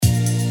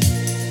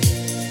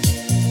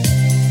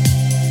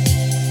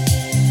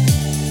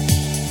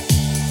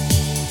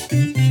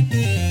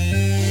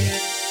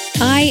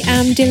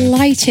I'm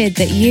delighted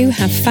that you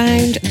have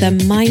found the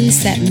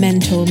Mindset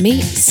Mentor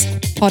Meets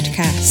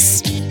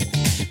podcast.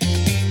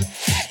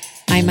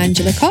 I'm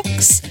Angela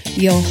Cox,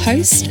 your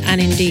host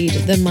and indeed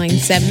the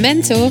Mindset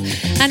Mentor,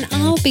 and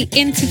I'll be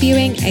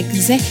interviewing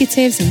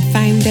executives and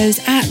founders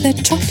at the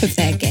top of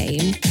their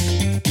game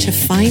to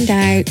find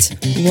out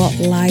what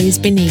lies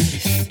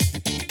beneath.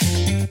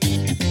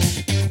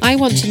 I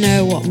want to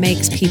know what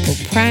makes people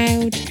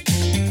proud,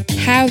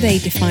 how they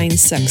define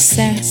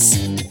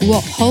success,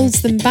 what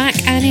holds them back,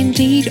 and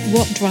indeed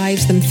what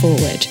drives them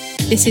forward.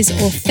 This is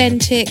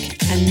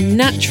authentic and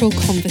natural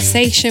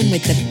conversation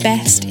with the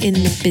best in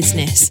the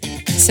business.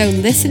 So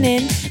listen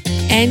in,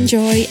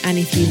 enjoy, and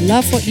if you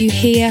love what you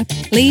hear,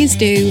 please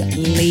do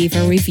leave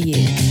a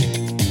review.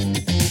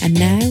 And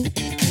now,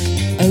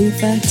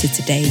 over to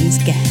today's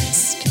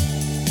guest.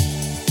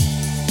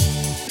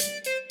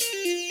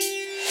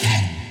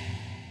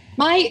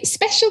 My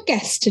special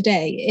guest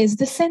today is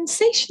the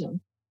sensational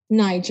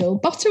Nigel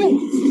Botterill.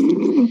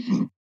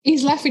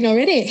 He's laughing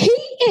already. He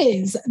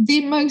is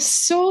the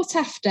most sought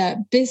after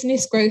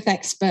business growth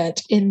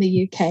expert in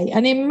the UK.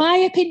 And in my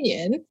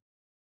opinion,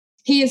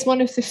 he is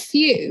one of the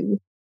few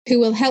who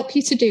will help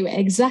you to do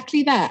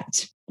exactly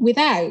that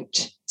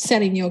without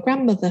selling your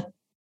grandmother.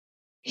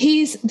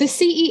 He's the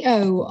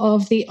CEO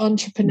of the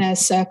Entrepreneur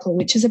Circle,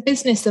 which is a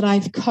business that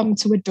I've come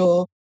to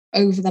adore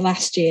over the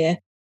last year.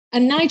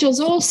 And Nigel's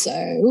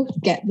also,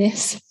 get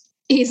this,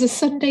 he's a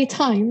Sunday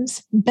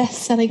Times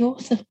best-selling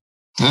author.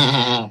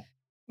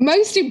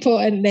 Most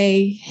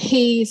importantly,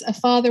 he's a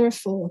father of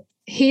four.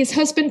 He's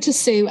husband to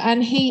Sue,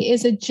 and he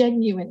is a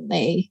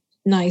genuinely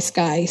nice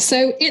guy.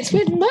 So it's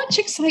with much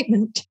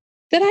excitement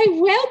that I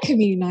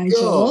welcome you,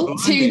 Nigel,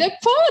 to the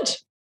pod.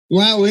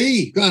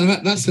 Wowee.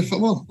 That's a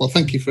fun one. Well,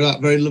 thank you for that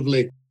very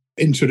lovely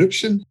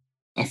introduction.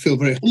 I feel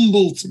very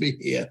humbled to be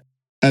here.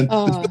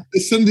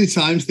 The Sunday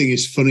Times thing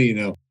is funny, you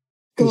know.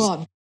 Go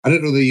on. I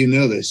don't know that you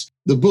know this.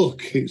 The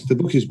book is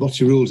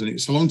Botterill, and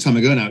it's a long time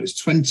ago now.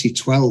 It's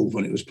 2012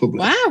 when it was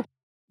published. Wow.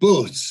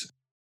 But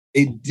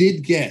it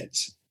did get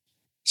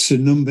to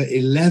number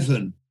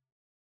 11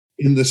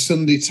 in the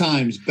Sunday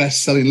Times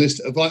best-selling list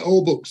of like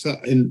all books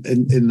that in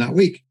that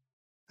week.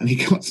 And he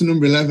got to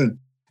number 11.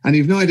 And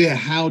you've no idea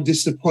how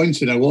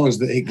disappointed I was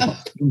that he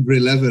got to number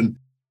 11,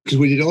 because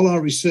we did all our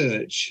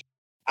research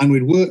and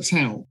we'd worked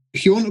out,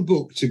 if you want a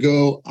book to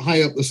go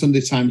high up the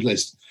Sunday Times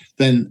list,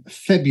 then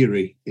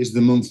February is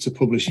the month to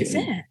publish it. Is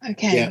it?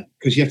 Okay. Yeah,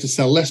 because you have to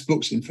sell less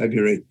books in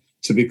February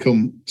to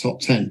become top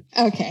 10.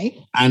 Okay.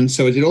 And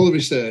so I did all the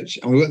research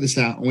and we worked this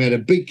out, and we had a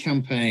big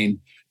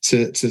campaign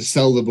to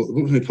sell the book. The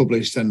book was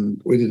published,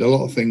 and we did a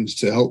lot of things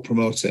to help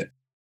promote it.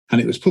 And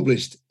it was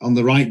published on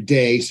the right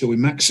day, so we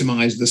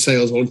maximised the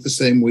sales all the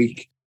same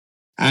week.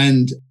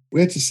 And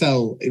we had to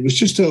sell, it was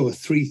just over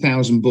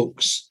 3,000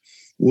 books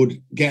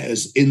would get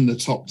us in the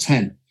top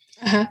 10.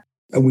 Uh-huh.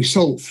 And we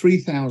sold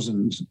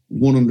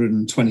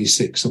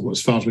 3,126,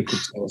 as far as we could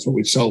tell. That's what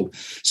we'd sold.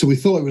 So we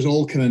thought it was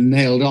all kind of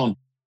nailed on.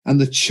 And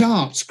the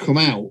charts come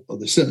out, or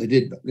they certainly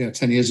did,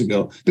 10 years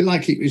ago, a bit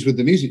like it was with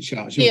the music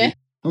charts. You know? Yeah.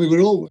 And we were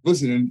all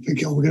buzzing and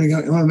thinking, we're going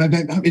to go,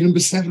 maybe number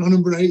 7 or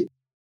number 8,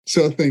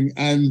 sort of thing.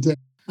 And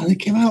they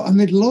came out and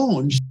they'd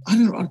launched,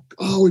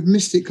 we'd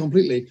missed it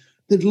completely.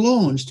 They'd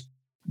launched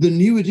the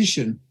new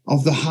edition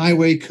of the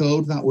Highway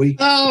Code that week.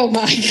 Oh,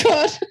 my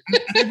God. And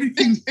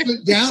everything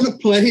flipped down a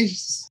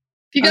place.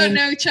 You got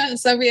no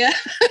chance, have you?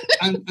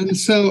 and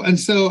so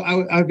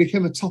I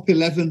became a top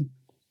 11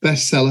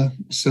 bestseller.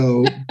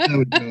 So there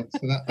we go.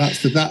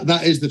 So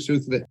that is the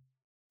truth of it.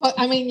 Well,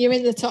 I mean, you're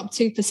in the top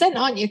 2%,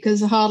 aren't you?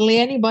 Because hardly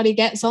anybody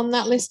gets on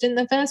that list in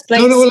the first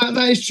place. No,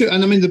 that is true.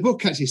 And I mean, the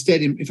book actually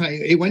stayed in fact,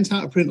 it went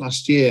out of print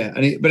last year,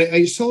 and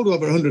it sold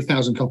over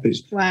 100,000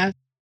 copies. Wow.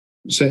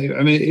 So,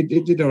 I mean,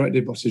 it did all right,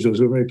 did Botterill.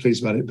 We're very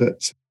pleased about it.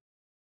 But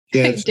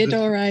yeah, it did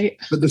all right.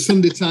 But the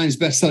Sunday Times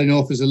best-selling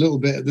author is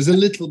there's a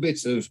little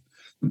bit of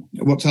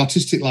what's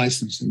artistic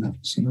license in that.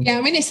 So, yeah,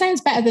 I mean, it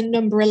sounds better than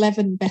number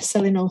 11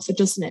 best-selling author,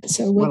 doesn't it?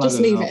 So we'll just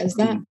leave it as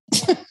that.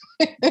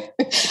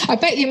 I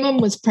bet your mum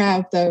was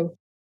proud, though.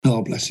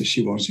 Oh, bless her,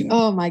 she was. Yeah.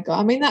 Oh, my God.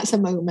 I mean, that's a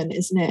moment,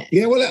 isn't it?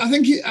 Yeah, well, I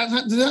think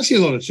there's actually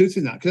a lot of truth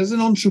in that, because as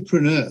an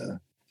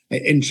entrepreneur,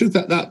 in truth,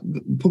 that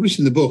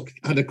publishing the book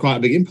had quite a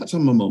big impact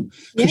on my mum,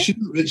 because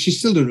she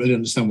still doesn't really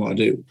understand what I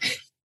do.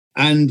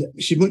 And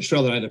she'd much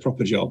rather I had a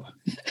proper job.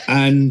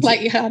 And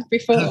like you had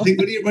before. I think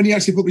when you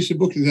actually publish a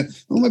book, you go,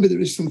 maybe there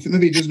is something,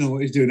 maybe he does know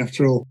what he's doing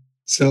after all.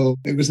 So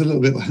it was a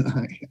little bit like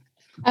that.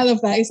 I love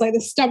that. It's like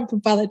the stamp of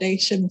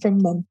validation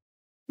from mum.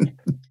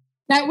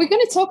 Now, we're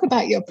going to talk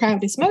about your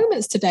proudest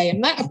moments today,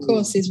 and that, of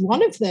course, is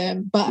one of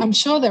them, but I'm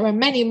sure there are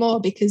many more,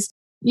 because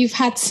you've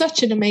had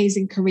such an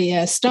amazing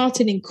career,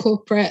 starting in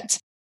corporate,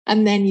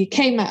 and then you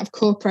came out of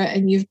corporate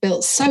and you've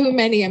built so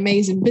many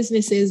amazing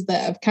businesses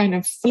that have kind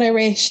of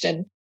flourished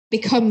and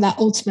become that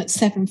ultimate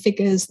 7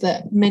 figures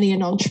that many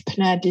an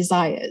entrepreneur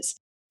desires.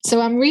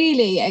 So I'm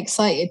really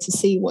excited to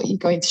see what you're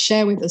going to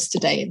share with us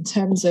today in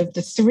terms of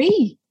the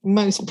 3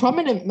 most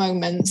prominent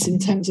moments in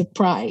terms of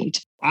pride.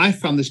 I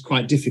found this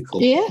quite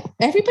difficult. Yeah,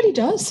 everybody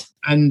does.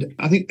 And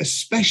I think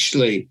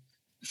especially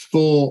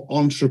for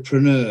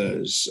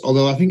entrepreneurs,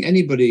 although I think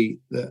anybody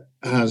that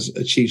has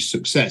achieved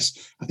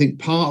success, I think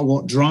part of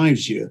what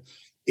drives you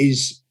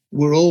is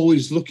we're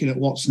always looking at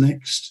what's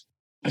next.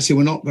 I say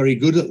we're not very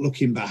good at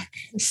looking back.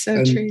 It's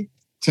so true.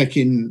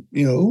 Taking,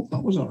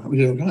 that was all right. We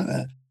did all right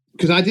there.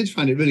 Because I did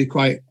find it really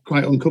quite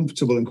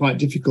uncomfortable and quite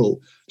difficult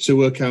to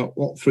work out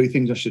what 3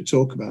 things I should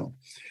talk about.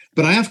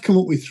 But I have come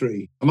up with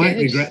 3. I might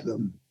regret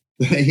them.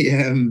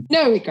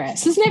 No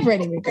regrets. There's never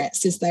any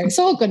regrets, is there? It's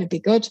all going to be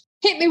good.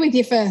 Hit me with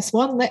your first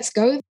one. Let's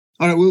go.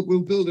 All right,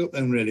 we'll build up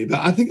then, really. But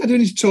I think I do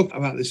need to talk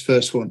about this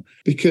first one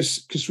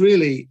because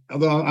really,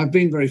 although I've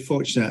been very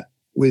fortunate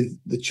with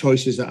the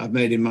choices that I've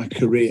made in my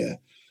career,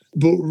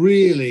 but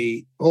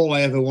really all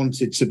I ever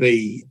wanted to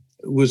be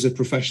was a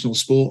professional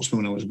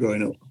sportsman when I was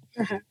growing up.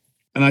 Uh-huh.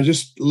 And I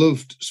just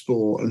loved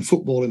sport, and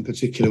football in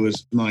particular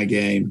was my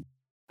game.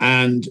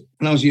 And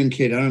when I was a young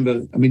kid, I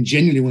remember,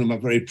 genuinely one of my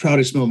very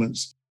proudest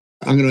moments.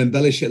 I'm going to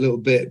embellish it a little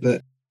bit,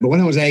 but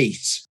when I was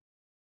 8,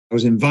 I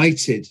was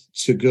invited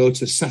to go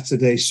to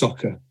Saturday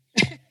soccer.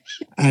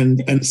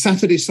 and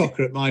Saturday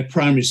soccer at my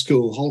primary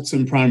school,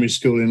 Halton Primary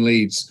School in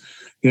Leeds,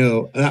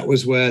 that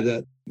was where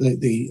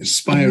the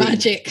aspiring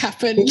magic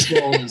happened.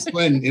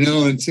 Went,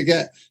 and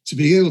to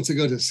be able to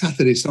go to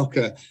Saturday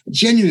soccer,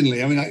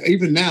 genuinely,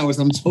 even now as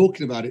I'm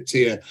talking about it to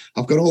you,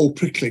 I've got all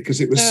prickly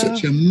because it was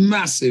such a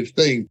massive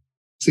thing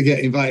to get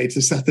invited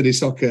to Saturday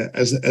soccer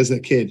as a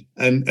kid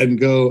and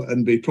go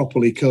and be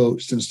properly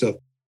coached and stuff.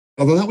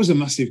 Although that was a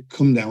massive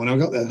come down when I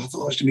got there, I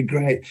thought it's going to be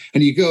great.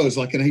 And you go as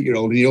like an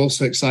 8-year-old and you're all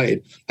so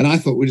excited. And I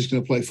thought we're just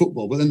going to play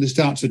football, but then they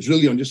start to drill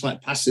you on just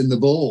like passing the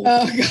ball.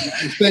 Oh, God.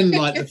 You spend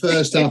like the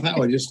first half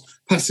hour just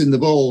passing the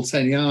ball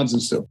 10 yards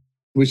and stuff,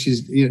 which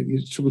is you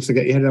struggle to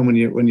get your head on when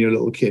you're a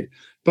little kid.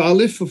 But I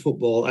lived for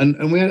football, and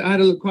I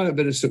had quite a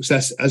bit of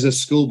success as a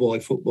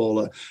schoolboy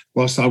footballer.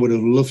 Whilst I would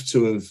have loved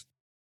to have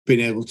been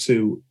able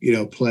to,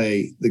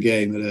 play the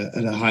game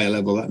at a higher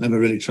level. That never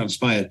really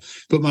transpired.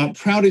 But my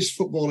proudest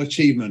football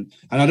achievement,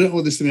 and I don't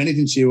know this to mean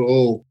anything to you at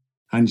all,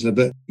 Angela,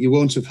 but you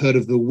won't have heard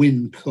of the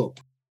Win Cup.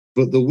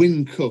 But the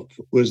Win Cup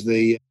was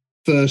the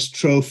first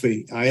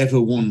trophy I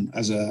ever won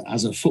as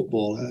a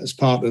footballer, as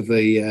part of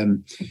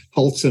the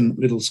Halton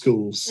Middle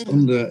School's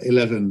under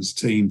 11s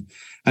team.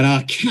 And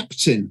our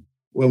captain,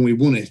 when we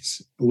won it,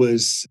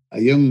 was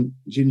a young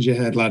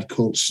ginger-haired lad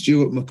called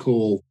Stuart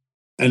McCall.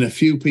 And a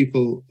few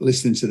people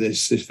listening to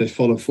this, if they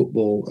follow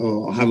football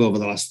or have over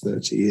the last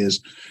 30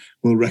 years,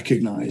 will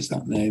recognise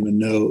that name and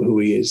know who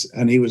he is.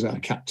 And he was our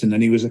captain,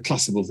 and he was a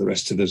class above the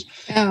rest of us.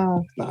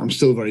 Oh. But I'm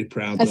still very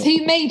proud. Has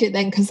he made it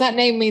then? Because that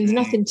name means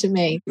nothing to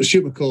me.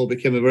 Stuart McCall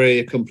became a very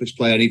accomplished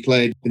player, and he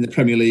played in the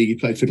Premier League. He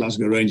played for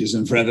Glasgow Rangers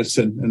and for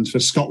Everton, and for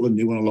Scotland.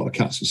 He won a lot of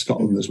caps for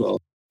Scotland as well.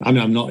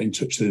 I'm not in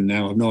touch with him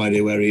now. I've no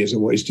idea where he is or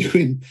what he's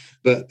doing.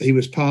 But he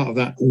was part of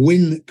that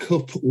Win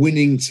Cup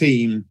winning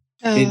team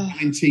in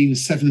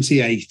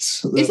 1978.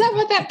 Is that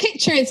what that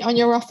picture is on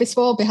your office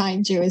wall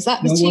behind you? Is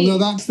that the team? Well,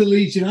 no, that's the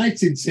Leeds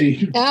United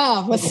team.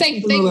 Oh, well,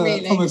 same thing,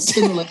 really. From a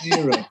similar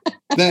era.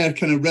 They're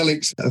kind of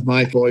relics of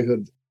my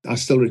boyhood. I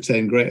still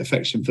retain great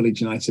affection for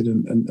Leeds United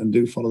and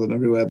do follow them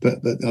everywhere. But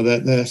no,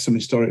 there are some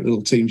historic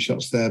little team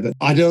shots there. But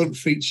I don't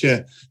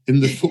feature in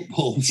the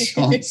football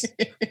shots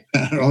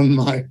that are on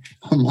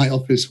my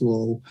office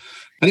wall.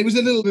 And it was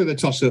a little bit of a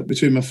toss-up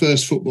between my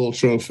first football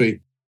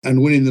trophy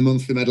and winning the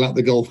monthly medal at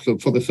the golf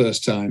club for the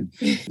first time.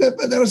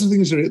 But there are some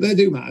things that they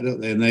do matter,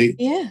 don't they? And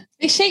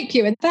they shape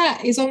you. And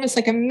that is almost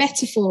like a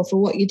metaphor for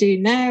what you do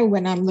now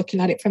when I'm looking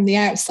at it from the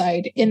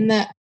outside, in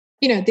that,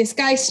 this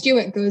guy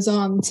Stuart goes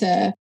on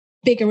to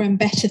bigger and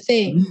better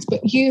things, but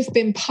you've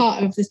been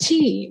part of the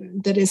team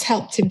that has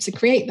helped him to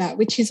create that,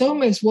 which is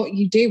almost what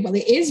you do. Well,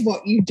 it is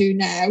what you do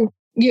now.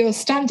 You're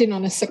standing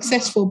on a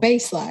successful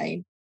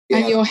baseline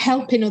and you're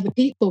helping other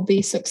people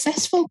be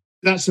successful.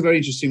 That's a very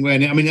interesting way.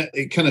 And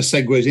it kind of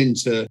segues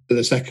into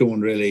the second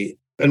one, really.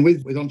 And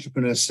with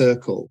Entrepreneur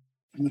Circle,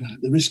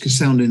 the risk of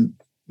sounding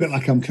a bit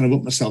like I'm kind of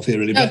up myself here,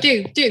 really. No,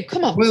 do.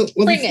 Come on, well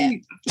bring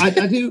it. I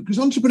do, because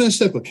Entrepreneur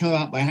Circle came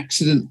out by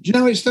accident. Do you know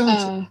how it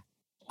started?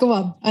 Go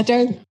on, I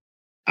don't.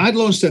 I'd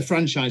launched a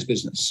franchise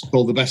business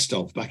called The Best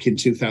Of back in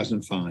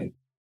 2005.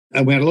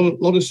 And we had a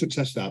lot of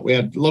success with that. We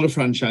had a lot of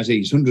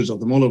franchisees, hundreds of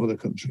them all over the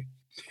country.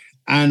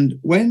 And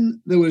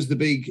when there was the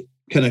big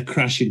kind of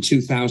crash in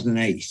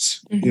 2008,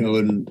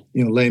 and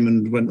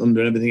Lehman went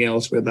under and everything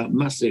else, we had that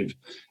massive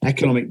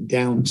economic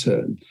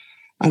downturn.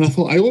 And I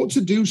thought I ought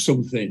to do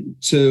something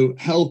to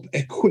help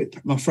equip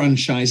my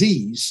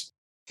franchisees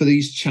for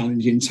these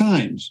challenging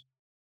times.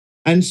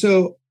 And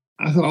so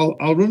I thought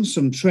I'll run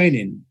some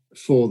training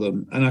for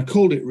them. And I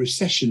called it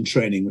recession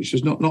training, which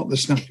was not the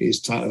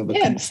snappiest title of a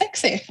company.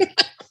 Sexy.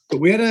 But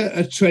we had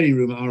a training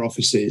room at our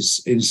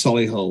offices in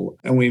Solihull,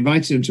 and we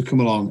invited them to come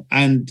along.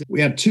 And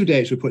we had 2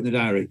 dates we put in the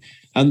diary,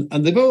 and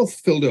they both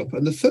filled up.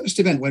 And the first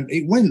event went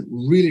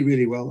really,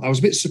 really well. I was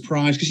a bit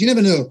surprised, because you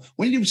never know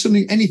when you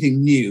do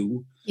anything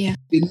new. Yeah,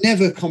 you're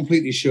never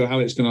completely sure how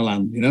it's going to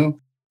land,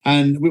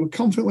 And we were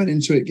confident, went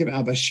into it, give it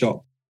our best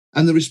shot.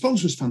 And the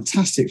response was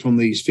fantastic from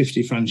these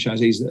 50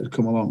 franchisees that had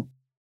come along.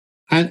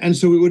 And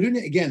so we were doing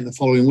it again the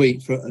following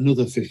week for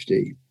another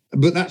 50.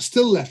 But that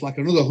still left like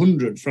another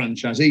 100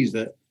 franchisees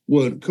that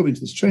weren't coming to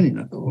this training.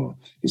 I thought, oh,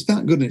 it's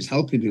that good and it's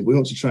helping people. We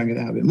ought to try and get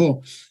out a bit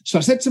more. So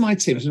I said to my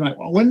team, I said, right,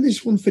 well, when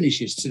this one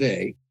finishes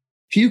today,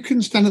 if you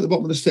can stand at the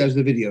bottom of the stairs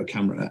with a video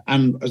camera,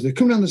 and as they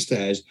come down the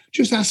stairs,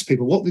 just ask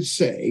people what they'd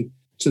say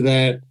to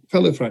their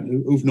fellow friends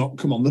who've not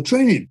come on the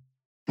training.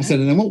 I said,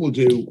 and then what we'll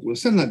do, we'll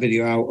send that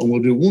video out and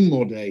we'll do one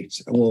more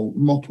date and we'll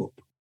mop up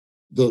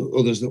the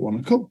others that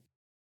want to come.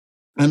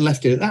 And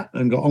left it at that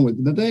and got on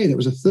with the day. And it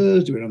was a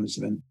Thursday we were on this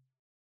event.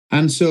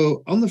 And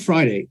so on the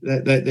Friday,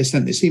 they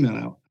sent this email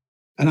out.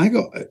 And I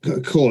got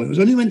a call. It was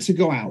only meant to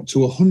go out to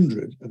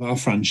 100 of our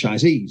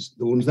franchisees,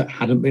 the ones that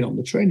hadn't been on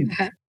the training.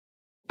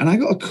 And I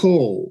got a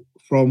call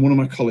from one of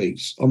my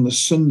colleagues on the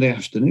Sunday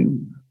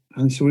afternoon.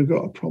 And so we've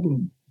got a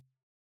problem.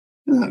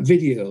 And that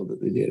video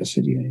that they did, I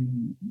said, yeah,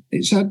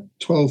 it's had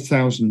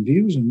 12,000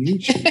 views on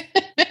YouTube.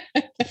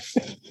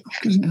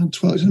 It had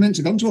 12. It's meant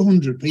to go to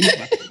 100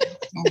 people.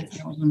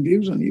 12,000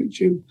 views on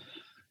YouTube.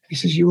 He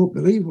says, you won't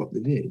believe what they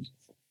did.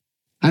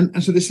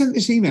 And so they sent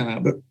this email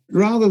out, but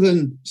rather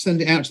than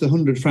send it out to the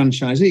 100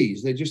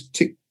 franchisees, they just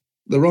ticked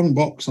the wrong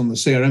box on the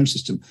CRM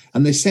system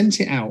and they sent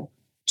it out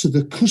to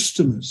the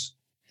customers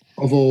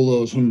of all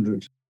those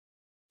 100.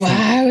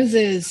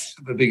 Wowzers.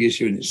 A big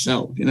issue in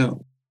itself, you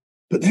know.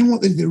 But then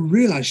what they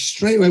realised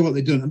straight away what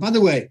they'd done. And by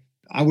the way,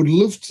 I would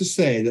love to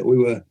say that we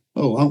were,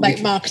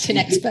 marketing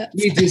experts.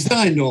 We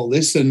designed all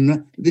this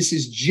and this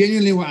is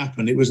genuinely what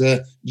happened. It was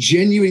a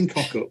genuine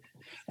cock-up.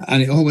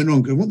 And it all went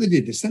wrong. Because what they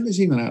did, they sent this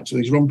email out to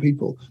these wrong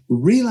people,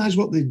 realised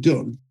what they'd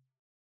done,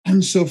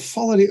 and so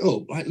followed it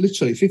up, like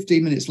literally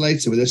 15 minutes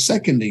later, with a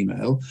second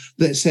email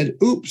that said,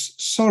 oops,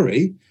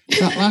 sorry,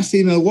 that last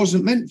email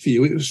wasn't meant for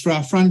you. It was for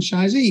our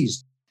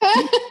franchisees.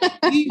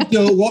 You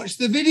don't watch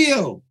the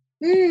video.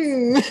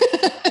 The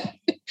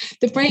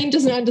brain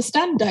doesn't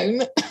understand,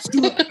 don't.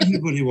 So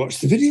everybody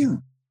watched the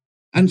video.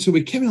 And so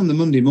we came in on the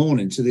Monday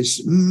morning to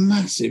this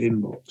massive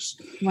inbox,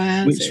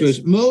 which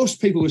was, most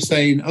people were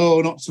saying,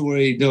 oh, not to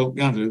worry, don't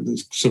gather,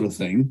 this sort of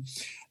thing.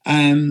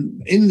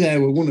 In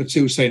there were one or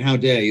two saying, how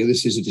dare you,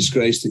 this is a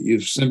disgrace that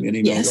you've sent me an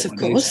email. Yes, of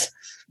course.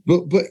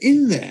 But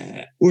in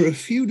there were a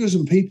few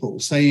dozen people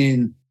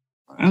saying,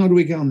 how do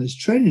we get on this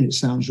training? It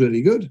sounds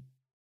really good.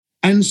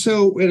 And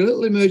so we had a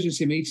little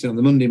emergency meeting on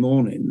the Monday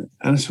morning.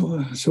 And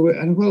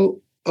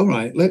well, all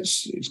right,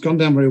 it's gone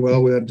down very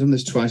well. We have done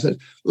this twice.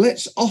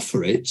 Let's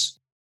offer it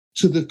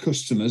to the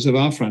customers of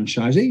our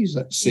franchisees.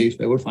 Let's see if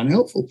they would find it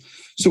helpful.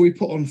 So we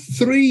put on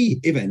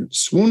 3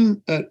 events,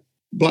 one at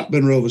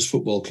Blackburn Rovers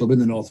Football Club in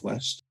the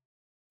Northwest.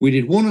 We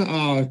did one at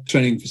our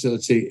training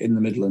facility in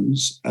the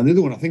Midlands, and the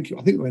other one, I think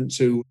we went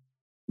to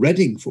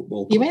Reading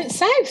Football Club. You went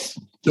south.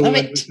 So we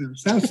went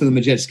south to the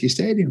Majeski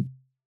Stadium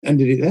and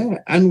did it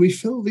there. And we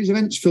these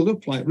events filled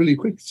up like really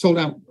quick, sold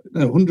out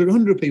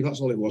 100 people,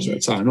 that's all it was at the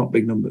time, not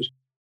big numbers.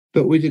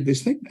 But we did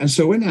this thing. And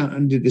so went out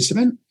and did this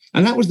event.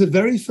 And that was the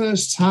very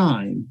first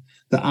time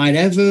that I'd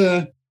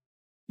ever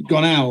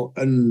gone out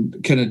and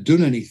kind of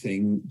done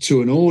anything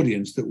to an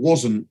audience that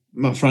wasn't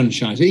my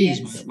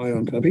franchisees, my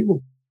own kind of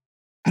people.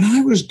 And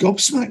I was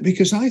gobsmacked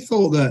because I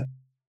thought that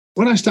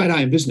when I started out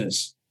in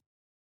business,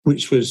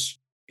 which was,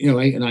 8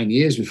 or 9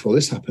 years before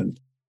this happened,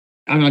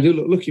 and I do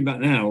looking back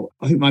now,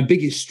 I think my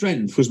biggest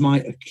strength was my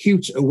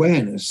acute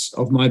awareness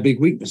of my big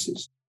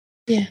weaknesses.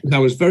 Yeah. I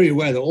was very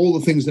aware that all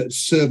the things that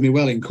served me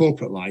well in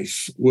corporate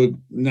life were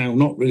now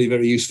not really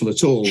very useful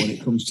at all when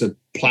it comes to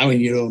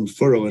ploughing your own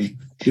furrow and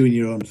doing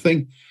your own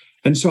thing.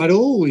 And so I'd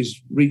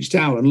always reached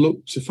out and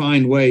looked to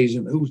find ways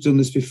and who's done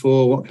this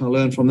before, what can I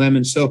learn from them?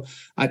 And so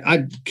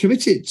I'd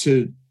committed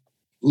to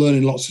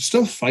learning lots of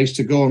stuff. I used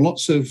to go on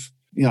lots of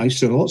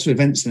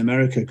events in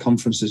America,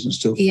 conferences and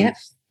stuff. Yeah.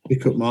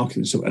 Pick up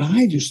marketing and stuff. And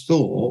I just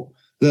thought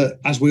that,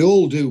 as we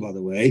all do, by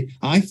the way,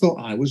 I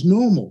thought I was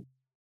normal.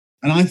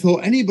 And I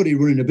thought anybody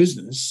running a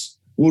business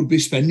would be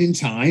spending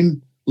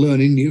time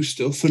learning new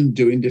stuff and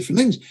doing different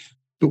things.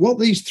 But what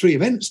these 3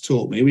 events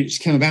taught me, which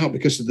came about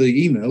because of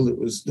the email that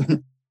was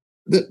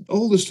that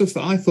all the stuff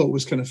that I thought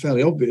was kind of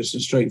fairly obvious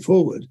and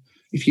straightforward,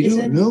 if you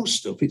don't know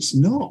stuff, it's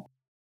not.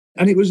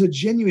 And it was a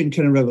genuine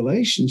kind of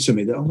revelation to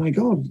me that, oh my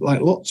God,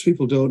 like lots of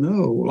people don't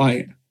know,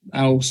 like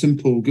how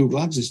simple Google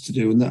Ads is to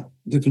do and that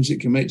difference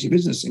it can make to your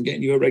business and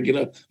getting you a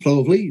regular flow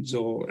of leads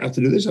or how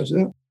to do this, how to do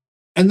that.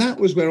 And that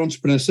was where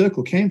Entrepreneur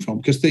Circle came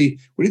from, because we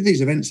did these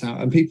events out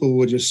and people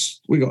were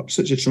we got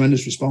such a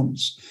tremendous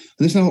response.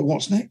 And they said, oh,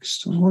 what's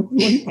next?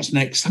 What's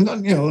next?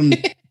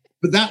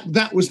 But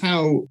that was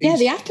how... Yeah,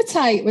 the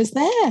appetite was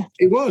there.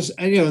 It was.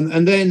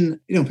 And then,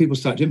 people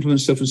started to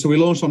implement stuff. And so we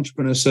launched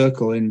Entrepreneur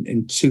Circle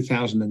in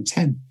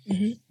 2010.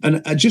 Mm-hmm.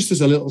 And just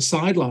as a little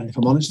sideline, if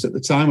I'm honest, at the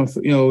time, I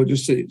thought,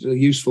 just a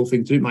useful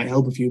thing to do. It might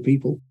help a few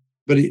people.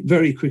 But it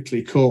very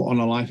quickly caught on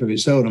a life of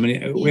its own. I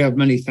mean, we have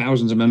many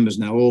thousands of members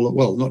now,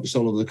 not just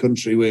all over the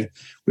country.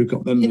 We've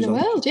got members in the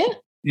world,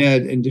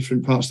 in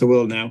different parts of the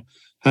world now.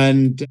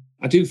 And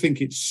I do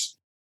think it's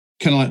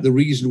kind of like the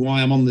reason why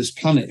I'm on this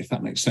planet, if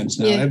that makes sense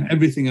now. Yeah.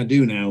 Everything I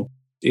do now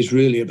is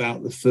really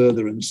about the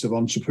furtherance of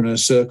Entrepreneur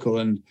Circle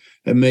and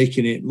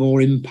making it more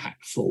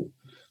impactful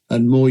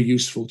and more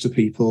useful to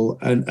people,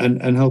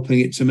 and helping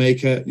it to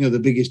make the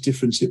biggest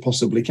difference it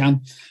possibly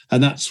can.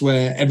 And that's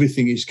where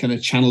everything is kind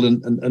of channeled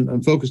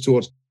and focused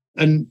towards.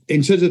 And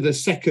in terms of the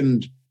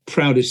second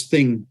proudest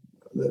thing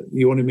that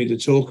you wanted me to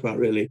talk about,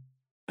 really,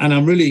 and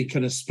I'm really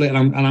kind of split,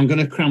 and I'm going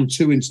to cram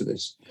two into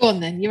this. Go on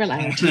then, you're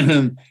allowed.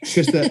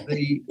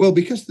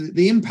 Because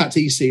the impact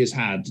EC has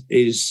had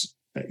is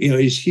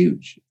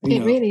huge.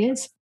 It really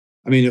is.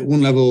 I mean, at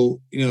one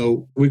level,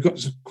 we've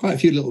got quite a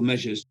few little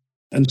measures,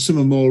 and some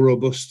are more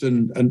robust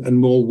and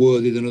more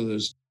worthy than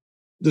others.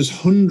 There's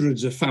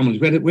hundreds of families.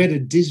 We had a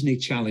Disney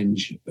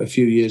challenge a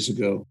few years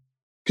ago.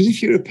 Because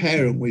if you're a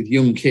parent with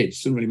young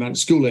kids, doesn't really matter,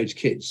 school-age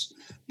kids,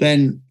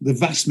 then the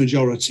vast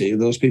majority of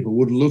those people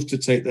would love to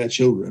take their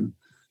children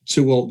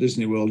to Walt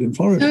Disney World in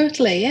Florida.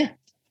 Totally, yeah.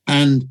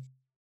 And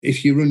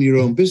if you run your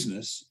own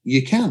business,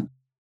 you can.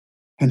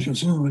 And I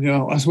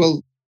said,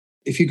 well,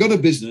 if you've got a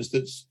business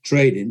that's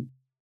trading,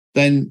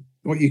 then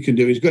what you can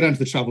do is go down to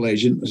the travel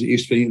agent, as it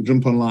used to be, and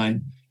jump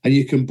online, and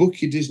you can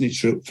book your Disney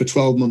trip for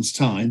 12 months'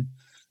 time.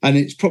 And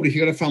it's probably, if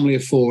you've got a family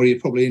of four, you're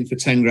probably in for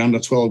 10 grand or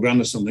 12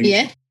 grand or something.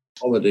 Yeah.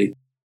 Holiday.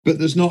 But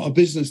there's not a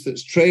business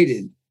that's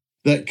trading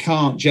that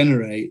can't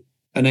generate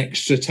an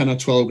extra 10 or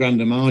 12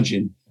 grand a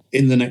margin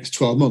in the next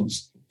 12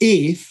 months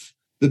if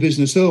the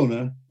business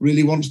owner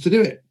really wants to do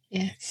it.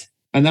 Yes.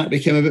 And that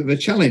became a bit of a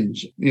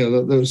challenge. There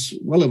was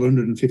well over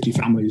 150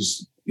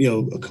 families,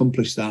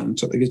 accomplished that and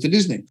took their kids to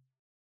Disney.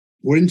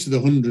 We're into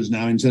the hundreds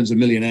now in terms of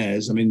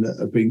millionaires, that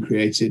have been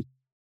created.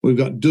 We've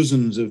got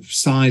dozens of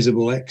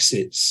sizable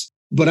exits.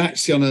 But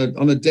actually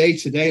on a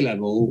day-to-day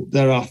level,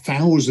 there are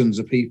thousands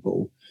of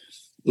people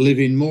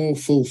living more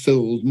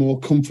fulfilled, more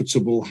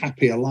comfortable,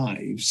 happier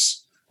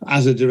lives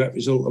as a direct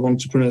result of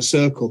Entrepreneur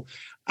Circle.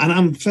 And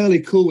I'm fairly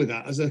cool with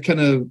that as a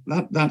kind of,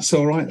 that's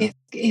all right.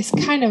 It's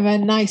kind of a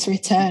nice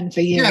return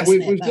for you. Yeah,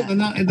 we've done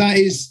that. And that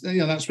is,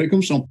 that's where it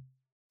comes from.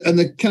 And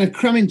the kind of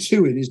cramming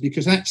to it is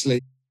because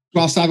actually,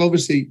 whilst I've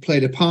obviously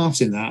played a part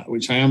in that,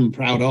 which I am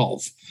proud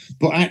of,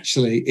 but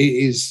actually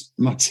it is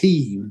my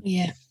team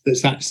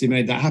that's actually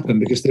made that happen,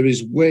 because there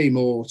is way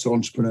more to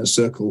Entrepreneur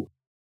Circle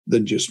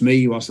than just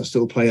me, whilst I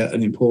still play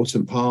an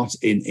important part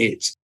in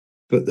it.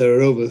 But there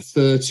are over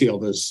 30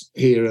 of us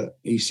here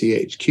at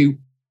ECHQ.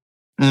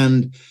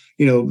 And,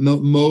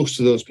 most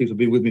of those people have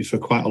been with me for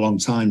quite a long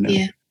time now.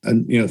 Yeah.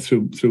 And,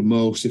 through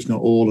most, if not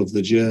all of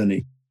the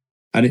journey.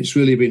 And it's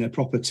really been a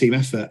proper team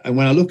effort. And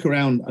when I look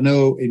around, I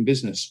know in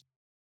business,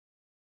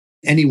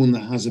 anyone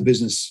that has a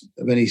business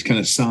of any kind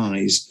of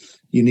size,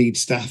 you need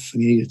staff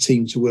and you need a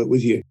team to work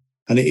with you.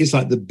 And it is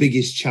like the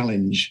biggest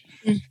challenge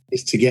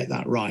is to get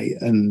that right.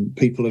 And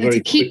people are very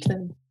to keep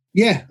them.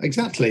 Yeah,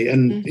 exactly.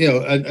 And,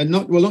 and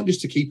not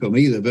just to keep them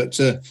either, but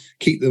to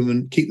keep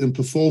them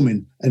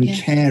performing and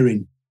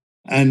caring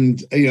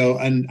and,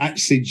 and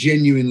actually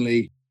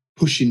genuinely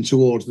pushing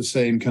towards the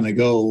same kind of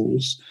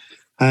goals.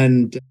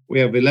 And we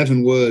have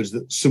 11 words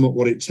that sum up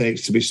what it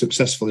takes to be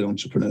successful in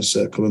Entrepreneur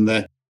Circle. And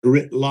they're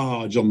writ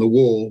large on the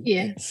wall.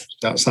 Yes.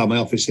 Outside my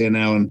office here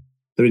now. And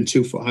they're in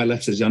 2-foot high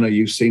letters. I know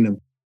you've seen them.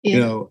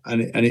 Yeah.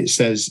 And it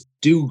says,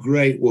 do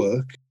great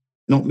work,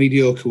 not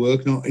mediocre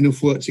work, not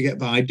enough work to get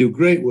by. Do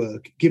great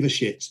work, give a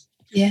shit.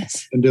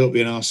 Yes. And don't be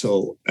an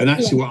arsehole. And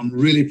actually what I'm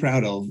really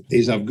proud of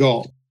is I've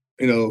got,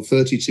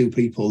 32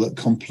 people that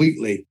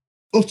completely,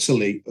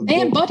 utterly.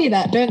 They embody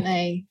that, don't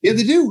they? Yeah,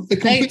 they do.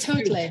 They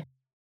totally.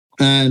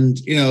 And,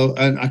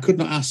 and I could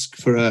not ask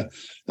for a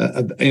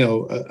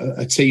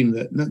team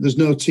that, there's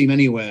no team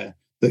anywhere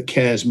that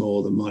cares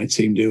more than my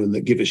team do and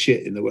that give a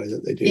shit in the way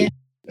that they do. Yeah.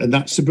 And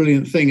that's a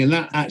brilliant thing. And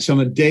that actually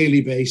on a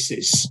daily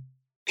basis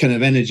kind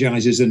of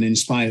energizes and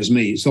inspires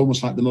me. It's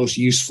almost like the most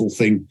useful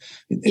thing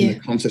in the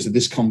context of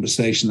this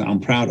conversation that I'm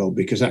proud of,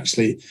 because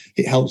actually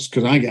it helps,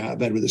 because I get out of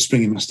bed with a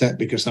spring in my step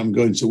because I'm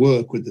going to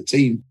work with the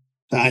team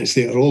that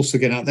actually are also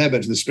getting out of their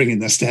bed with a spring in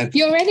their step.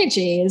 Your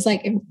energy is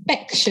like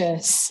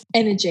infectious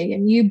energy,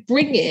 and you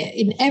bring it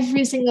in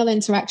every single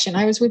interaction.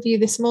 I was with you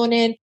this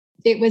morning.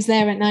 It was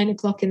there at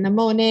 9:00 in the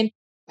morning.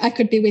 I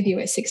could be with you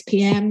at 6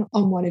 p.m.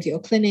 on one of your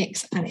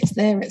clinics, and it's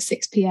there at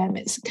 6 p.m.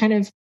 It's kind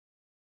of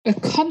a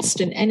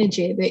constant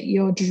energy that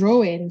you're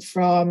drawing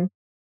from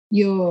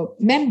your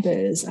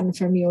members and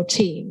from your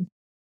team.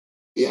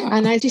 Yeah.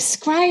 And I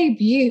describe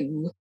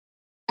you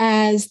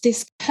as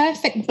this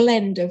perfect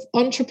blend of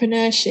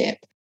entrepreneurship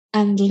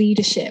and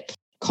leadership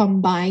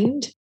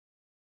combined.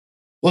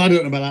 Well, I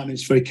don't know about that, and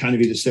it's very kind of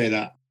you to say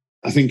that.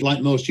 I think,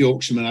 like most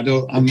Yorkshiremen,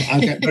 I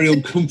get very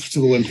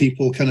uncomfortable when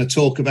people kind of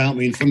talk about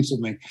me in front of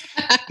me.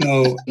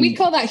 So we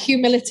call that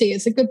humility.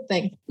 It's a good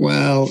thing.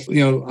 Well,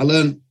 I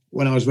learned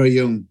when I was very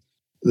young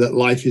that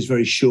life is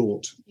very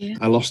short. Yeah.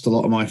 I lost a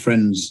lot of my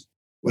friends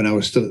when I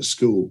was still at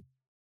school.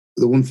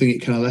 The one thing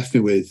it kind of left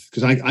me with,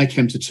 because I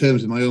came to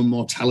terms with my own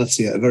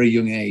mortality at a very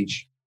young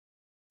age,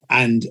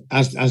 and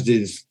as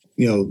did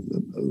a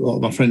lot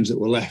of my friends that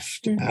were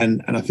left.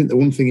 Mm-hmm. And I think the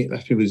one thing it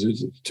left me with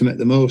was to make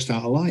the most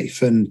out of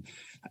life. And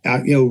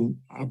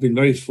I've been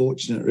very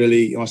fortunate,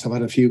 really. I've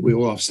had we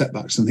all have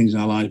setbacks and things in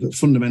our lives, but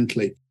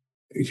fundamentally,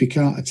 if you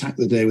can't attack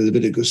the day with a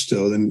bit of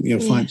gusto, then,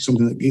 find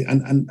something that,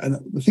 and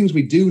the things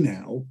we do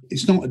now,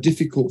 it's not a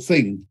difficult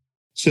thing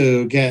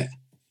to get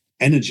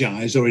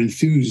energized or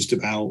enthused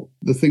about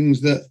the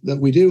things that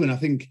we do. And I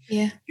think,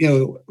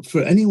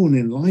 for anyone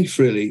in life,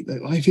 really,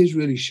 that life is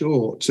really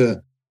short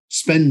to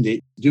spend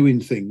it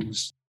doing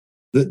things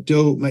that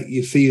don't make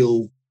you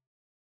feel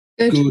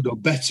good or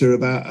better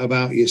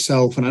about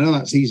yourself. And I know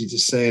that's easy to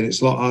say, and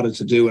it's a lot harder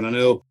to do. And I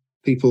know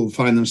people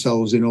find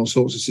themselves in all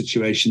sorts of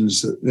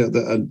situations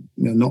that are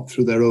not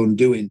through their own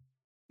doing.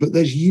 But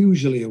there's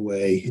usually a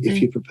way if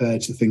you're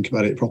prepared to think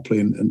about it properly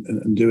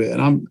and do it.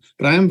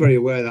 But I am very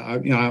aware that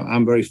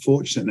I'm very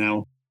fortunate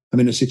now. I'm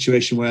in a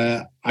situation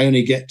where I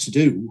only get to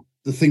do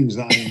the things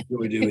that I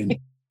enjoy doing,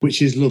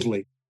 which is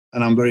lovely.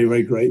 And I'm very,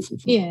 very grateful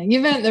for that. Yeah,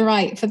 you've earned the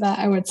right for that,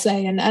 I would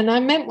say. And I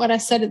meant what I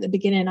said at the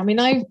beginning. I mean,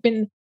 I've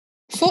been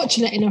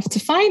fortunate enough to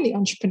find the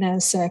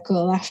Entrepreneurs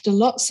Circle after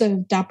lots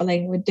of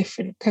dabbling with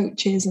different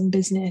coaches and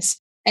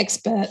business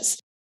experts.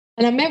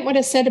 And I meant what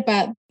I said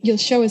about you'll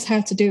show us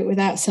how to do it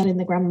without selling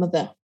the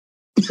grandmother,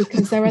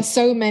 because there are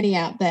so many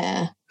out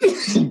there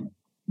who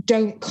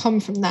don't come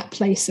from that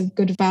place of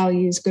good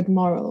values, good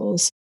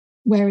morals.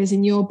 Whereas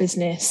in your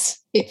business,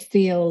 it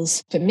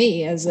feels, for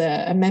me as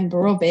a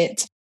member of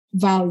it,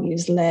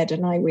 values led.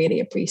 And I really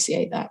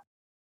appreciate that.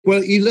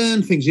 Well, you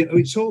learn things.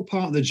 It's all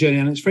part of the journey,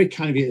 and it's very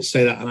kind of you to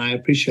say that, and I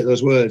appreciate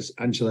those words,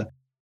 Angela.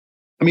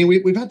 I mean,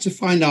 we've had to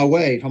find our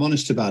way, if I'm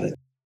honest about it,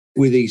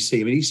 with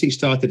EC. I mean, EC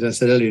started, as I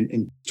said earlier,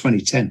 in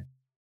 2010.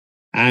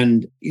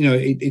 And,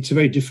 it's a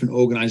very different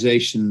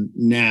organisation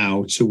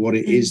now to what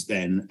it is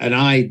then. And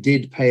I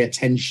did pay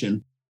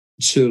attention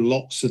to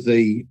lots of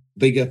the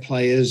bigger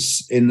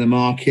players in the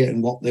market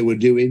and what they were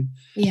doing.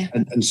 Yeah.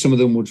 And some of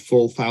them would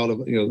fall foul of,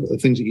 the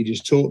things that you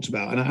just talked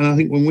about. And I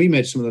think when we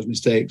made some of those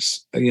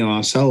mistakes,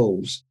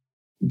 ourselves,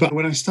 but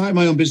when I started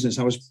my own business,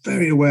 I was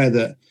very aware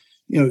that,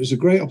 it was a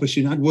great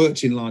opportunity. I'd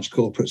worked in large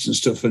corporates and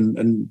stuff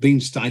and been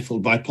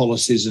stifled by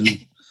policies and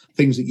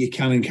things that you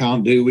can and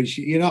can't do, which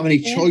you don't have any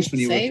choice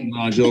when you work in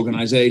large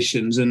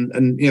organizations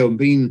and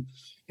being,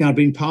 I've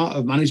been part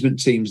of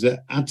management teams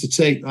that had to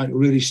take like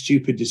really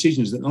stupid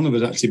decisions that none of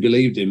us actually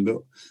believed in, but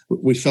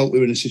we felt we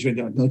were in a situation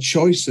that had no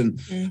choice. And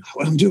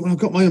when I've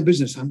got my own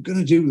business, I'm going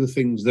to do the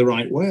things the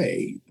right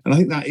way. And I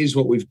think that is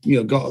what we've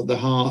got at the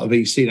heart of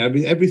EC. Now,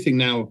 everything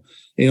now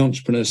in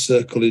Entrepreneurs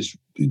Circle is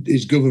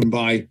governed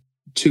by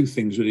two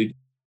things really.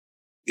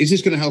 Is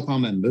this going to help our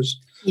members?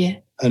 Yeah.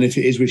 And if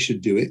it is, we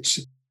should do it.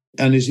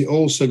 And is it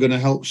also going to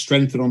help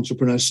strengthen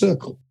Entrepreneurs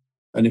Circle?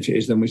 And if it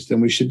is, then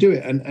we should do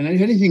it. And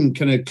if anything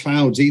kind of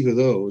clouds either of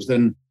those,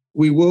 then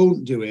we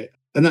won't do it.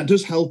 And that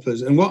does help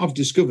us. And what I've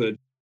discovered,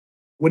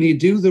 when you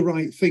do the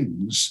right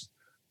things,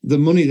 the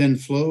money then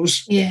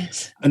flows.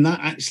 Yes. And that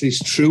actually is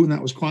true. And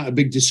that was quite a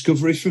big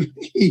discovery for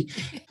me.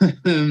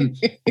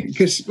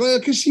 Because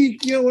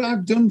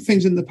I've done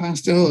things in the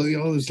past,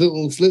 there's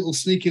little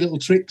sneaky little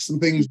tricks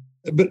and things,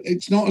 but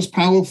it's not as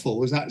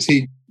powerful as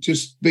actually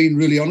just being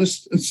really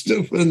honest and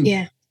stuff. And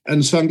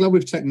so I'm glad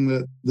we've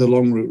taken the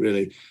long route,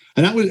 really.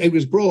 And it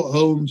was brought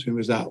home to me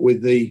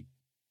with the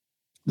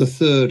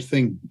third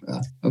thing.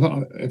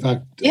 Go.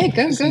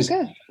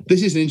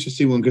 This is an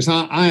interesting one because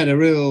I had a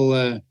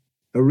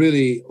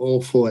really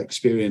awful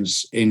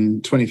experience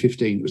in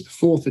 2015. It was the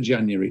 4th of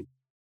January,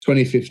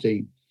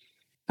 2015.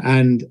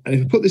 And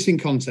if I put this in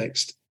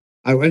context,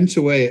 I went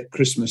away at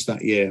Christmas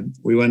that year.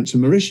 We went to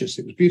Mauritius.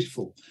 It was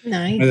beautiful.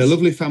 Nice. We had a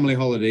lovely family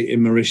holiday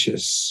in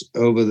Mauritius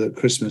over the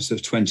Christmas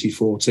of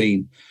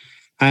 2014.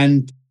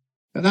 And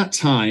at that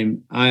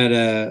time, I had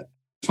a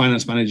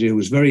finance manager who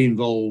was very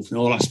involved in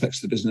all aspects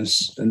of the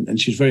business, and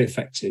she was very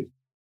effective.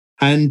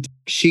 And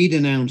she'd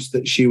announced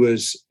that she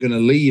was going to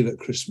leave at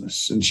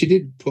Christmas. And she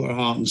did put her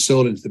heart and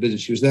soul into the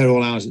business. She was there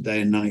all hours of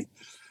day and night.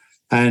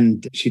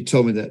 And she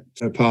told me that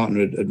her partner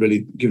had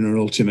really given her an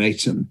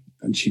ultimatum,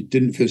 and she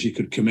didn't feel she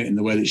could commit in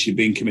the way that she'd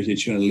been committed.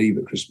 She was going to leave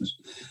at Christmas.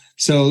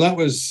 So that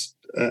was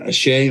a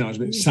shame. I was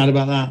a bit sad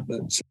about that,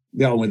 but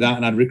got on with that.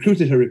 And I'd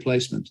recruited her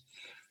replacement.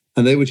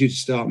 And they were due to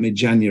start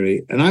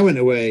mid-January. And I went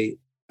away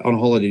on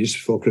holiday just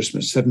before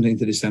Christmas, 17th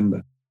of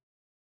December.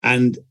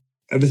 And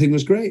everything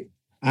was great.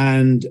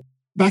 And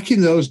back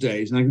in those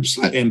days, and I'm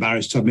slightly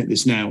embarrassed to admit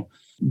this now,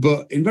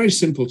 but in very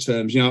simple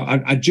terms,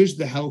 I judged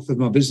the health of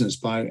my business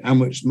by how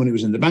much money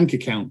was in the bank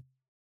account.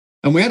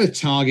 And we had a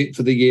target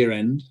for the year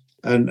end.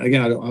 And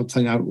again, I'll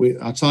tell you,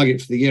 our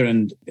target for the year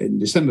end in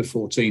December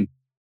 14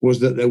 was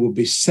that there would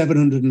be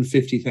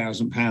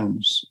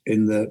 £750,000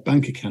 in the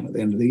bank account at the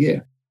end of the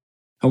year.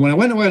 And when I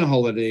went away on a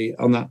holiday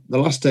on the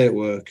last day at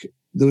work,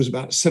 there was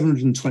about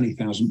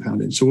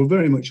 £720,000 in. So we're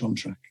very much on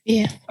track.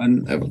 Yeah.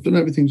 And I've done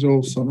everything's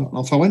all sorted.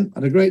 Off I went,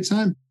 had a great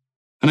time.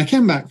 And I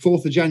came back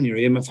 4th of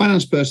January and my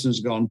finance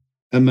person's gone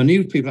and my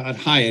new people I'd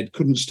hired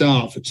couldn't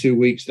start for 2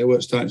 weeks. They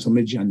weren't starting until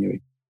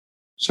mid-January.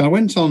 So I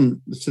went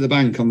on to the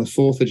bank on the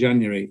 4th of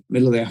January,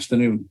 middle of the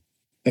afternoon,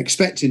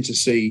 expecting to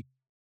see,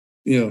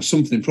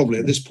 something probably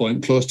at this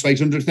point close to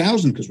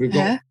 800,000 because we've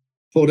got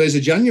 4 days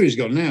of January's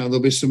gone now.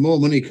 There'll be some more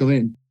money come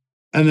in.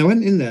 And I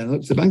went in there and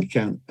looked at the bank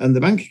account, and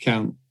the bank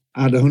account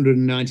had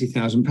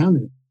 £190,000 in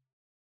it.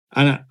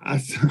 And I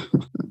thought,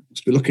 I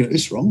must be looking at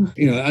this wrong,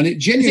 and it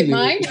genuinely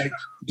was like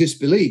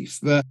disbelief.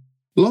 But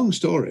long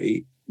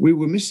story, we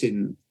were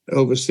missing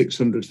over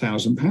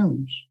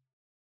 £600,000.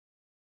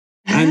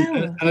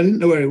 And I didn't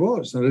know where it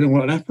was. I didn't know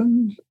what had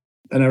happened.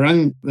 And I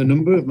rang the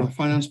number of my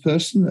finance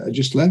person that had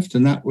just left,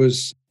 and that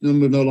was the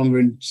number no longer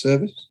in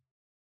service.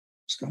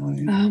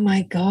 Oh,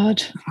 my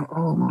God.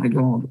 Oh, my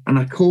God. And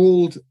I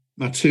called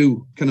my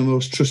two kind of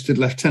most trusted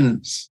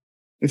lieutenants.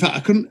 In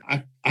fact,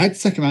 I had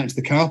to take them out into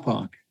the car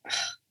park.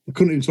 I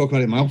couldn't even talk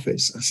about it in my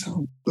office.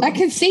 I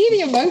can see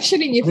the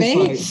emotion in your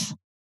face. Like,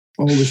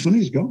 all this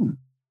money's gone.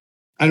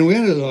 And we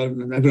had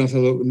everyone thought,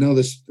 look, no,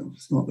 it's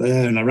not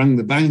there. And I rang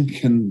the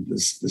bank, and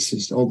this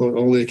is all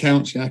the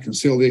accounts. Yeah, I can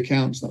see all the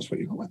accounts. That's what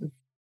you got with it.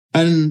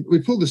 And we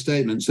pulled the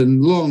statements,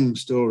 and long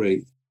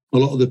story, a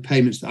lot of the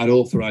payments that I'd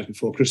authorised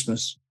before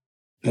Christmas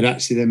had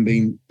actually then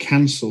been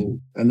cancelled,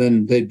 and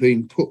then they'd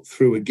been put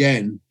through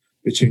again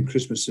between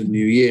Christmas and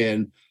New Year.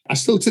 And I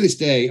still, to this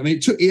day, I mean,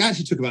 it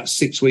actually took about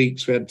 6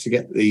 weeks. We had to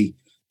get the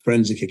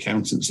forensic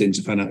accountants in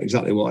to find out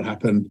exactly what had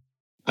happened.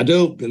 I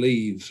don't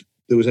believe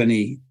there was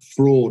any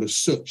fraud as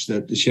such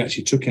that she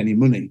actually took any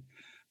money.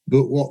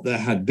 But what there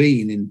had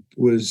been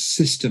was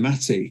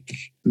systematic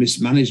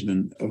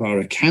mismanagement of our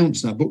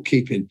accounts and our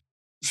bookkeeping.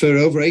 For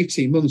over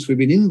 18 months, we've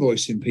been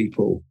invoicing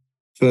people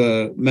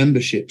for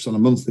memberships on a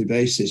monthly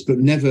basis, but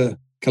never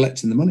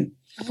collecting the money.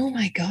 Oh,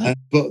 my God.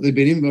 But they've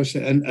been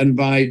invoicing, and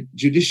by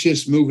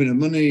judicious moving of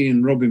money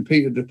and robbing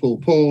Peter to pull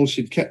Paul,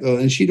 she'd kept that,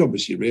 and she'd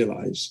obviously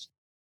realised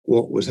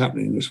what was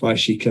happening. That's why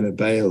she kind of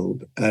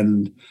bailed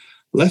and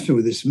left me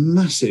with this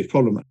massive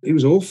problem. It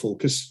was awful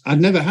because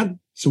I'd never had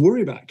to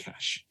worry about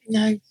cash.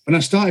 No. When I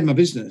started my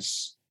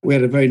business, we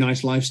had a very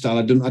nice lifestyle.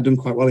 I'd done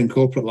quite well in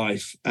corporate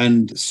life.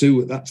 And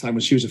Sue, at that time,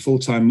 when she was a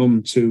full-time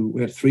mum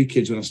we had 3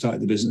 kids when I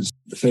started the business.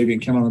 Fabian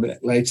came on a bit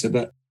later,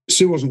 but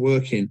Sue wasn't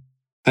working.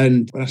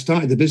 And when I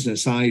started the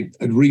business, I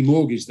had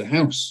remortgaged the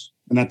house,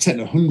 and I'd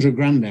taken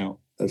 $100,000 out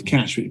of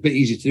cash, which is a bit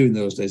easier to do in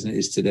those days than it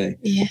is today.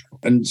 Yeah.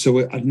 And so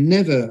I'd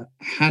never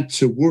had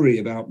to worry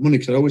about money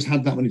because I always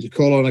had that money to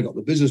call on. I got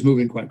the business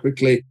moving quite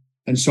quickly.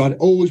 And so I'd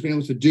always been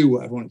able to do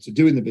what I wanted to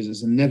do in the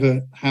business and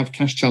never have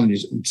cash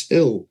challenges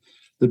until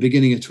the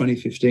beginning of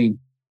 2015.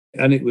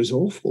 And it was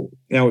awful.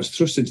 I was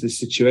thrust into this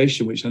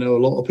situation, which I know a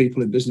lot of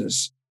people in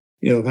business,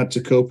 have had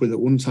to cope with at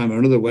one time or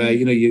another, where,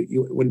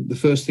 when the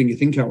first thing you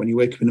think about when you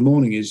wake up in the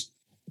morning is,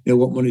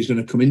 what money is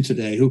going to come in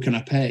today? Who can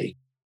I pay?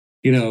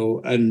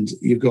 And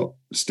you've got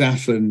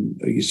staff, and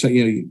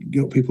you've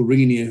got people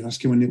ringing you,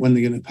 asking when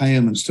they're going to pay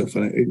them and stuff.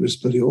 And it was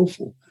bloody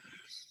awful.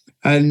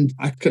 And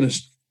I kind of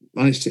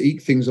managed to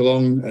eke things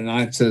along, and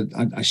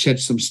I shed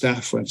some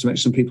staff. We had to make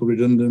some people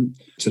redundant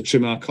to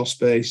trim our cost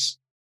base.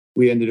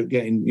 We ended up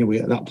getting,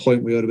 at that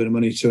point, we owed a bit of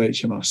money to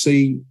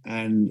HMRC,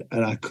 and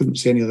I couldn't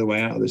see any other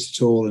way out of this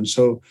at all. And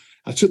so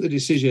I took the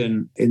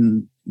decision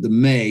in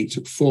May. It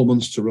took 4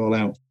 months to roll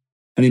out.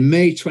 And in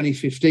May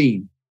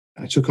 2015,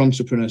 I took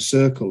Entrepreneur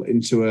Circle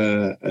into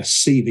a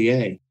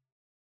CVA,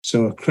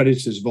 so a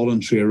creditors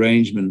voluntary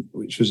arrangement,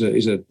 which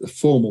is a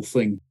formal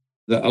thing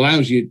that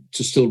allows you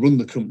to still run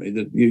the company,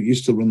 that you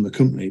still run the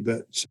company,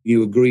 but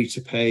you agree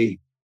to pay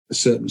a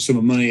certain sum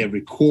of money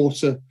every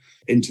quarter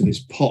into this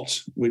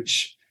pot,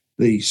 which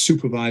the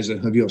supervisor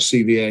of your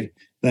CVA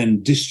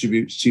then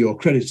distributes to your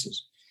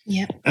creditors.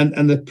 Yeah.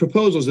 And the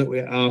proposals that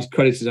our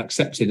creditors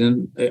accepted,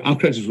 and our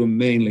creditors were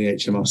mainly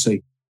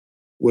HMRC,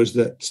 was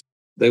that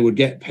they would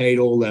get paid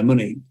all their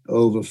money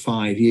over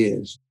 5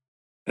 years.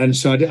 And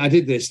so I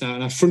did this now,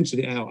 and I fronted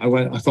it out.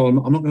 I thought, I'm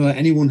not going to let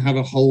anyone have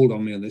a hold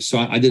on me on this. So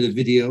I did a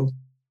video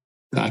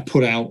that I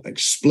put out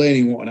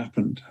explaining what had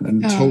happened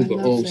and told the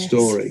whole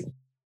story.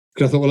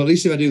 Because I thought, well, at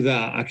least if I do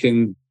that, I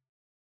can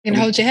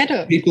hold your head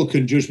up. People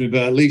can judge me,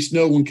 but at least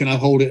no one can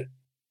hold it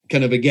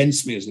kind of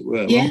against me, as it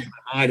were. Yeah. I don't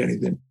hide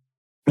anything.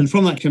 And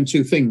from that came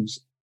 2 things.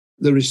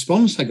 The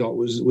response I got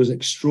was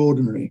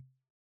extraordinary.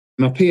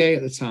 My PA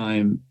at the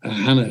time,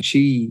 Hannah,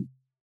 she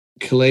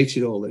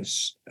collated all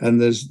this.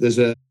 And there's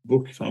a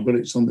book, if I've got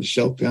it, it's on the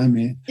shelf behind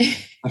me.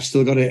 I've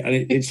still got it, and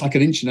it's like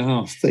 1.5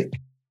 inches thick.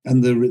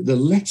 And the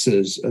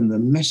letters and the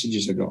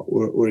messages I got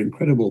were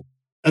incredible.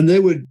 And they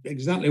were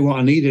exactly what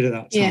I needed at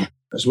that time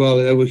as well.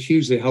 They were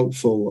hugely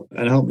helpful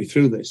and helped me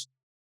through this.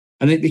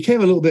 And it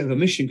became a little bit of a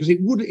mission, because it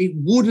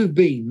would have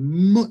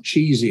been much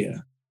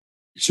easier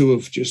to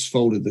have just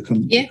folded the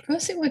company. Yeah, of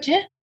course it would,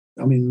 yeah.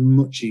 I mean,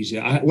 much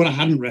easier. What I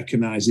hadn't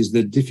recognised is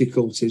the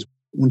difficulties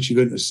once you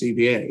go into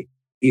CVA.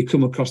 You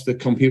come across the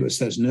computer that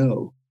says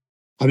no.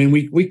 I mean,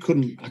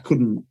 I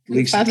couldn't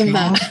lease a car.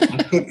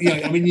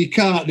 That. I mean, you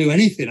can't do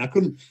anything. I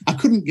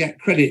couldn't get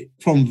credit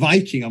from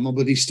Viking on my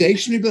bloody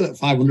stationery bill at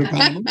 £500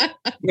 a month.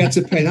 We had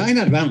to pay that in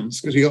advance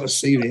because we got a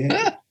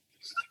CVA.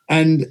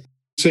 And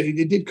so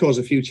it did cause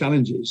a few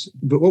challenges.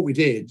 But what we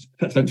did,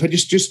 if I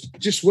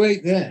just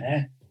wait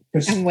there.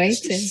 I'm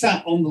waiting.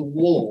 Sat on the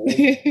wall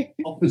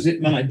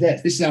opposite my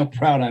desk. This is how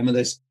proud I am of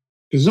this.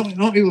 Because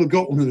not people have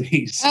got one of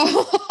these.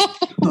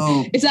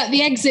 Oh. Is that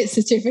the exit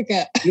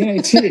certificate? Yeah,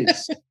 it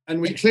is.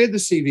 And we cleared the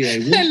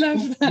CVA I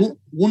love that.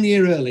 1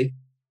 year early.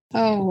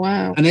 Oh,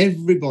 wow. And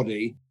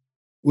everybody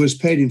was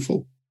paid in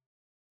full.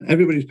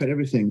 Everybody's paid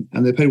everything,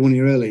 and they paid 1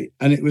 year early.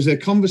 And it was a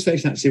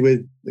conversation actually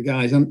with the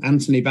guys,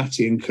 Anthony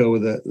Batty and co.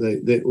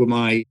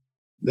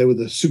 They were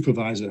the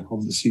supervisor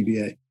of the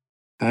CBA,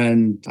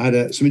 and I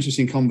had some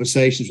interesting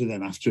conversations with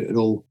them after it had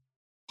all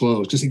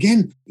closed. Because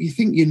again, you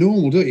think you're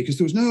normal, don't you? Because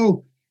there was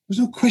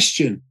no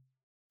question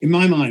in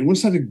my mind.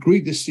 Once I'd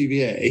agreed this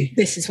CBA,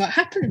 this is what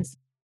happens.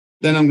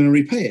 Then I'm going to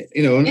repay it,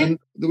 and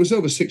there was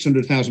over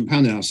 £600,000 in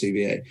our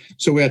CBA.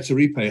 So we had to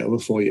repay it over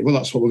 4 years. Well,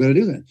 that's what we're going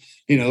to do then,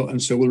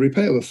 and so we'll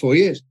repay it over 4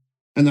 years.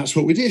 And that's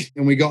what we did.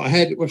 And we got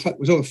ahead. Well, it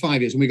was over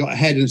 5 years, and we got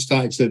ahead and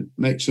started to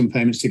make some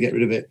payments to get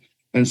rid of it.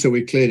 And so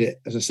we cleared it,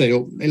 as I say,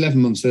 11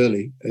 months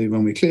early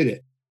when we cleared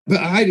it.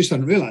 But I just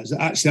hadn't realised that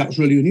actually that was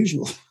really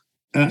unusual.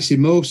 And actually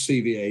most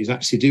CVAs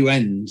actually do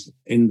end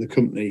in the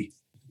company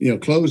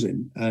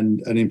closing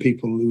and in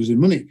people losing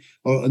money.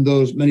 And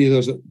many of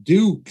those that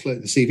do clear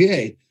the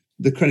CVA,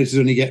 the creditors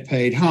only get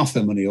paid half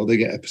their money, or they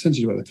get a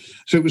percentage of it.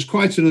 So it was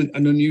quite an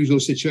unusual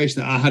situation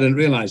that I hadn't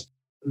realised.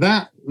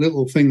 That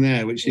little thing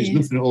there, which is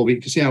nothing at all, but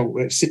you can see how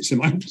it sits in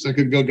my office. I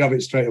could go grab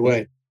it straight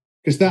away.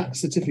 Because that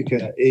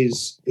certificate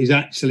is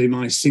actually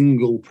my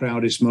single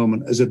proudest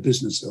moment as a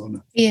business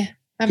owner. Yeah,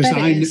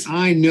 because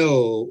I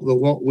know that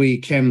what we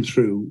came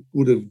through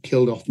would have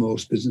killed off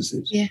most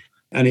businesses. Yeah.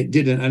 And it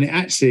didn't. And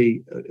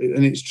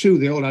it's true,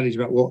 the old adage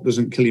about what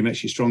doesn't kill you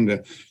makes you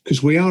stronger,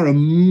 because we are a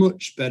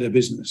much better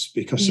business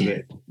because of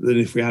it than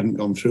if we hadn't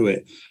gone through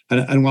it.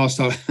 And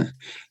whilst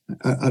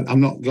I'm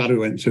not glad we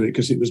went through it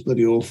because it was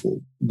bloody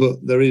awful,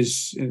 but there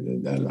is,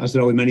 as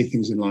there are with many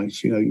things in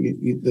life,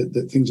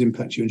 that things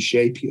impact you and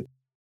shape you.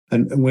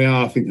 And we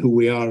are, I think, who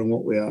we are and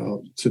what we are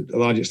to a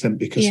large extent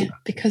because of that.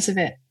 Because of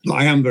it. But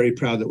I am very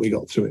proud that we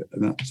got through it.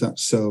 And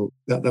that's so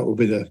that will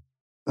be that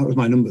was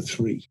my number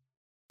 3.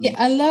 Yeah,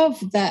 I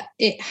love that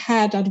it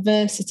had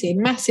adversity,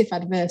 massive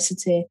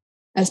adversity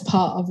as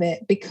part of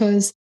it,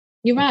 because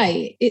you're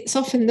right. It's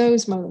often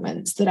those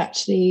moments that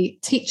actually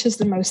teach us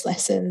the most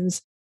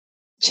lessons,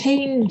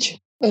 change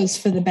us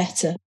for the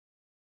better,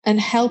 and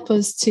help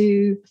us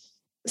to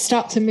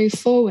start to move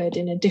forward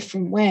in a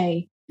different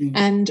way. Mm.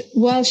 And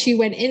whilst you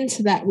went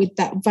into that with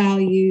that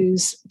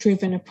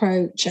values-driven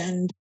approach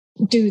and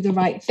do the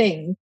right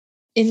thing,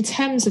 in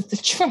terms of the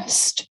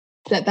trust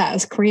that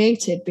has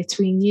created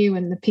between you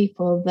and the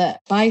people that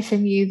buy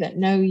from you, that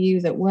know you,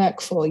 that work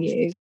for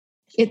you,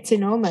 it's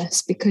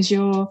enormous, because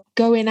you're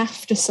going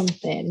after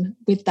something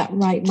with that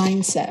right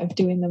mindset of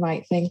doing the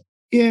right thing.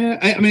 Yeah,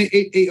 I mean,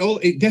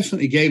 it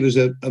definitely gave us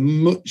a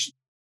much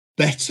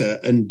better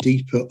and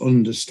deeper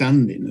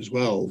understanding as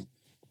well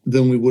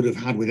than we would have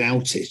had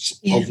without it,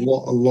 of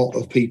what a lot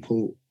of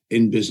people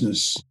in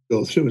business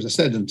go through. As I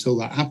said, until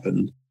that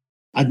happened,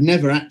 I'd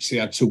never actually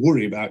had to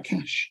worry about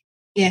cash.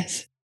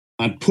 Yes.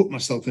 I'd put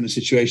myself in a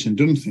situation and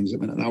done things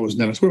that meant I was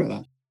never worried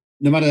about that.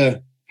 No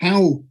matter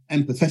how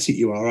empathetic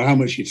you are or how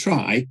much you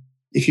try,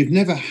 if you've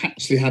never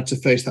actually had to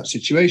face that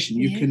situation,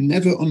 you can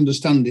never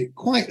understand it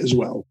quite as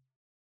well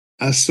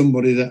as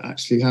somebody that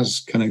actually has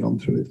kind of gone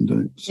through it and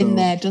done it. So, been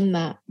there, done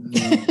that.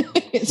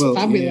 It's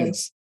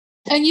fabulous.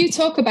 Yeah. And you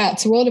talk about,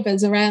 to all of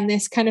us, around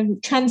this kind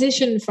of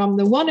transition from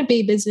the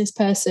wannabe business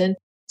person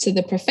to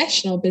the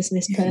professional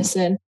business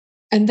person.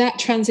 And that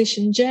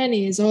transition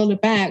journey is all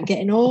about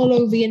getting all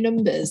over your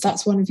numbers.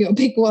 That's one of your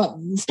big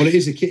ones. Well, it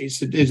is.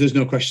 There's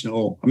no question at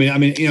all. I mean,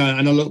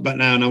 and I look back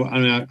now,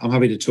 and I'm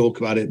happy to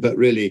talk about it, but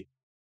really,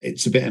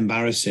 it's a bit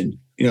embarrassing.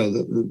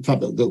 The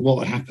fact that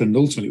what had happened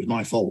ultimately was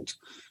my fault.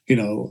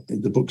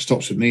 The buck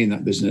stops with me in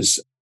that business.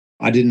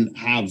 I didn't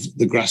have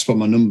the grasp on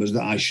my numbers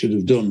that I should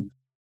have done,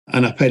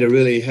 and I paid a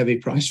really heavy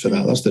price for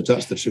that. That's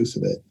the truth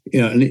of it.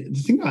 And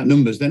the thing about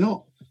numbers, they're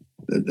not.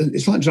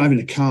 It's like driving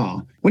a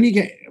car.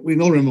 We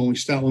all remember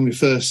when we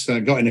first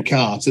got in a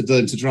car to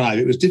learn to drive,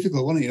 it was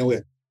difficult, wasn't it?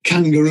 We're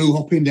kangaroo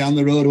hopping down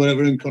the road or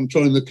whatever and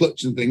controlling the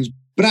clutch and things.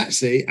 But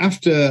actually,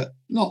 after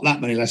not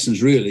that many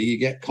lessons, really, you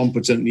get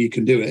competent and you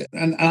can do it.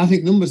 And I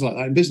think numbers like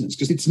that in business,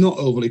 because it's not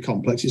overly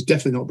complex. It's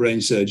definitely not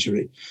brain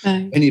surgery.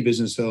 No. Any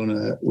business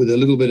owner with a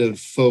little bit of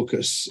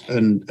focus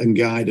and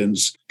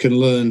guidance can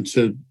learn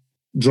to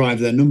drive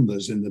their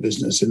numbers in the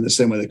business in the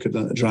same way they could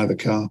learn to drive a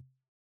car.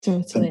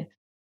 Totally.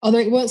 Although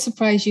it won't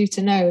surprise you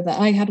to know that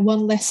I had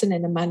one lesson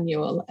in a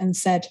manual and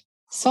said,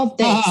 sod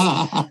this.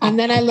 And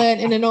then I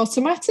learned in an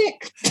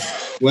automatic.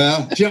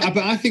 Well, but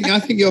I think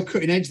you're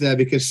cutting edge there,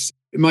 because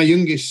my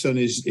youngest son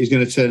is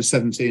going to turn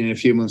 17 in a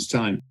few months'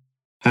 time.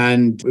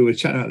 And we were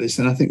chatting about this.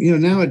 And I think,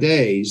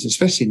 nowadays,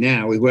 especially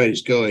now with where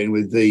it's going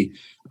with the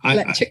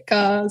electric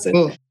cars.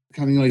 Well,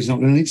 he's not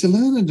going to need to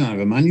learn to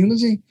drive a manual,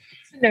 is he?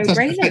 No, That's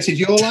affected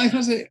your life,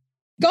 has it?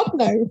 God,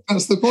 no.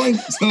 That's the point.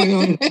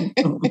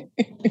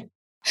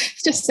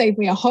 It's just saved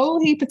me a whole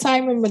heap of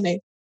time and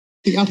money.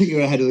 I think you're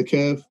ahead of the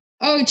curve.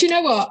 Oh, do you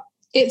know what?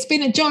 It's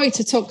been a joy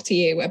to talk to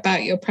you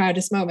about your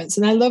proudest moments.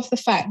 And I love the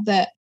fact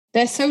that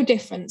they're so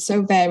different,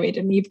 so varied.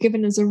 And you've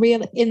given us a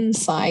real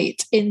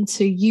insight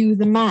into you,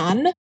 the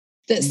man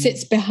that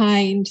sits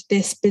behind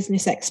this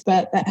business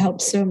expert that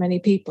helps so many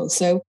people.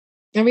 So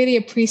I really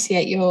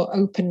appreciate your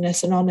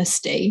openness and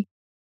honesty.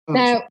 Oh,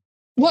 now,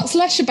 What's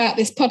lush about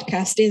this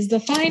podcast is the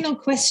final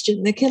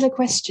question, the killer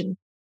question,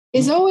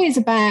 is always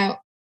about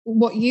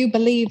what you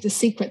believe the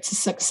secret to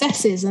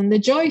success is. And the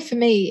joy for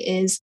me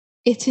is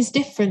it is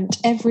different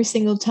every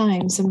single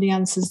time somebody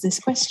answers this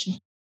question.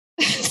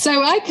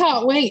 So I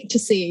can't wait to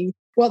see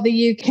what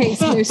the UK's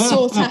most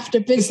sought after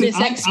business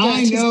expert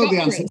I know the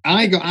answer. Through.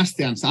 I got asked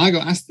the answer. I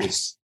got asked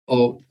this,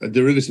 or a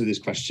derivative of this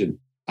question.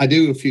 I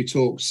do a few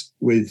talks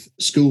with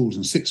schools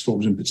and sixth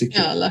forms in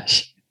particular. Oh,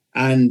 lush.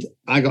 And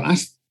I got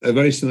asked a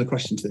very similar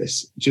question to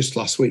this just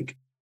last week,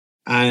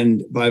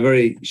 and by a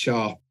very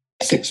sharp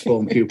sixth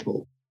form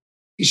pupil.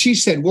 She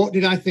said, what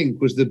did I think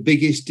was the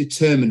biggest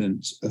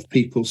determinant of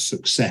people's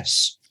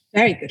success?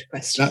 Very good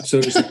question. So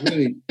it's a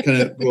really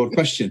kind of broad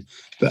question.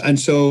 But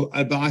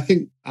I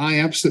think I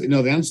absolutely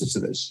know the answer to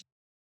this.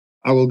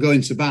 I will go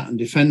into bat and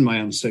defend my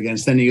answer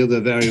against any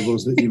other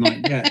variables that you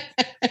might get.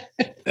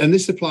 And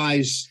this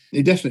applies,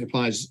 it definitely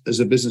applies as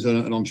a business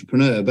owner and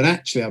entrepreneur, but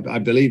actually I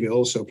believe it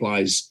also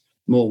applies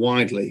more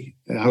widely,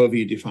 however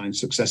you define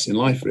success in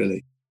life,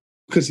 really.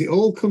 Because it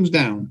all comes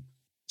down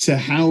to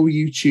how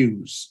you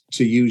choose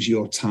to use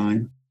your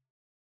time.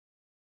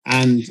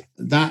 And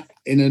that,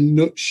 in a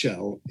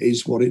nutshell,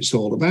 is what it's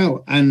all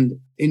about. And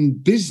in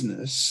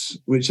business,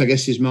 which I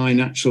guess is my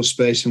natural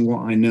space and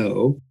what I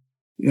know,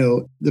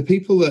 the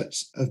people that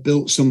have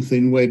built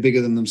something way bigger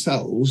than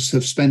themselves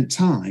have spent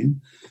time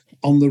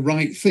on the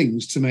right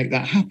things to make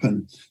that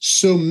happen.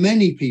 So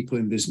many people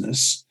in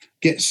business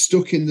get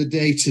stuck in the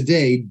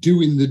day-to-day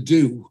doing the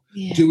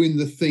doing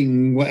the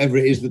thing, whatever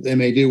it is that they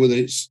may do, whether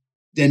it's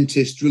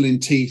dentists drilling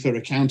teeth or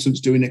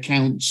accountants doing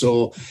accounts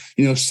or,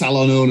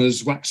 salon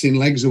owners waxing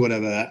legs or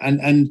whatever.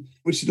 And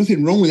which is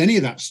nothing wrong with any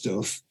of that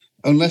stuff,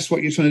 unless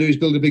what you're trying to do is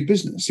build a big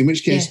business, in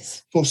which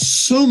case, for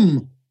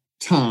some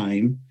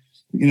time,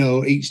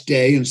 each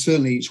day and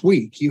certainly each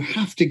week, you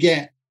have to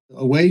get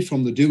away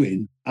from the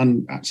doing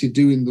and actually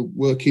doing the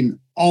working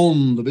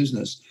on the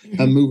business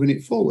and moving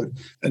it forward.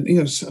 And,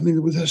 there's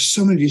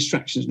so many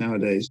distractions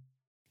nowadays.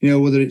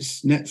 Whether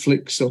it's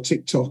Netflix or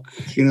TikTok,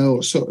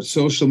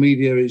 social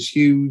media is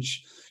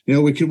huge.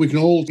 We can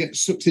all get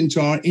sucked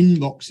into our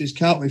inboxes,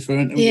 can't we?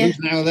 Who's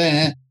now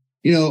there?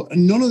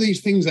 And none of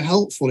these things are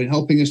helpful in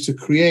helping us to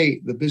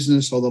create the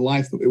business or the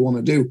life that we want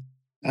to do.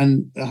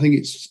 And I think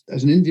it's,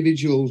 as an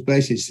individual's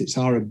basis, it's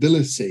our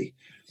ability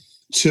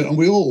to, and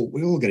we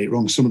all get it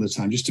wrong some of the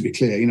time. Just to be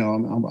clear,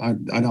 I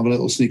have a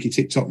little sneaky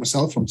TikTok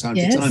myself from time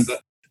to time.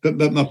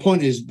 But my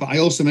point is, but I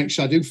also make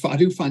sure I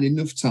do find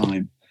enough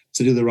time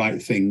to do the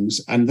right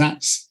things. And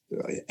that's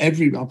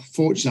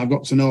unfortunately, I've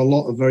got to know a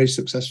lot of very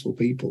successful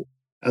people,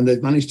 and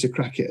they've managed to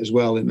crack it as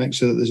well and make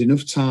sure that there's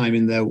enough time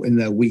in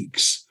their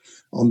weeks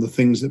on the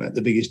things that make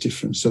the biggest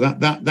difference. So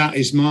that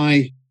is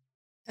my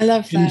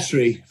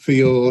entry for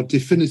your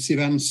definitive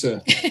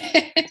answer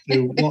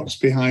to what's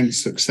behind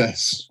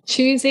success.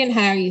 Choosing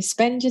how you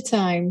spend your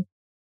time.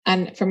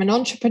 And from an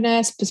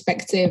entrepreneur's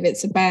perspective,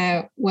 it's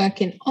about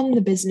working on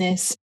the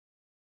business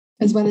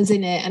as well as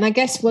in it. And I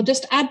guess we'll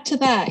just add to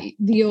that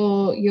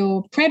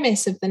your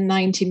premise of the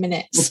 90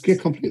 minutes. Yeah,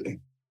 completely.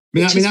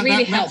 Which has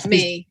really helped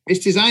me.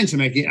 It's designed to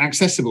make it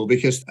accessible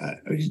because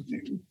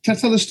can I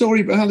tell a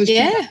story about how this?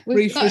 Yeah,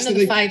 we've got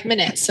another 5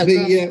 minutes. So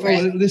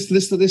this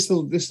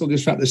will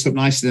just wrap this up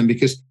nicely then,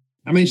 because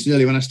I mentioned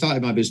earlier when I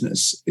started my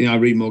business, I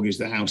remortgaged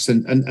the house,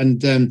 and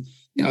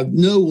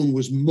no one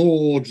was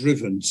more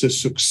driven to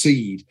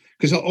succeed,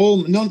 because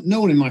no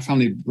one in my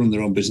family run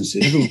their own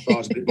businesses. Everyone thought I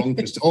was a bit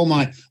bonkers.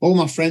 All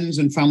my friends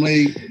and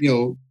family,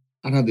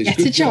 I'd had this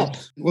good job.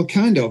 Well,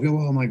 kind of.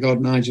 Oh my God,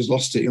 Nigel's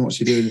lost it. What's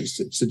he doing?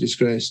 It's a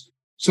disgrace.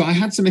 So I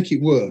had to make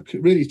it work,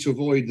 really, to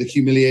avoid the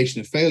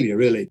humiliation of failure,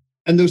 really.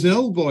 And there was an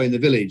old boy in the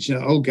village,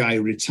 an old guy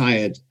who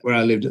retired where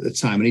I lived at the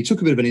time, and he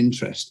took a bit of an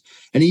interest.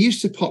 And he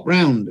used to pop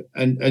round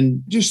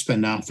and just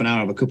spend half an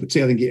hour of a cup of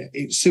tea. I think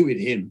it suited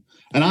him.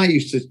 And I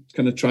used to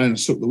kind of try and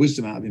suck the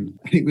wisdom out of him.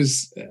 And it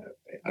was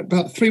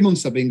about 3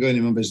 months I've been going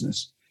in my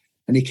business.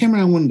 And he came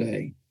around one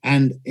day,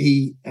 and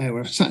we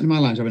sat in my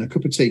lounge having a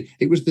cup of tea.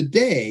 It was the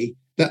day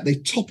that they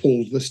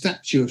toppled the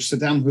statue of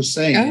Saddam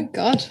Hussein. Oh,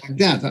 God.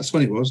 Yeah, that's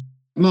when it was.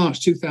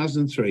 March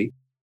 2003.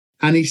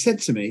 And he said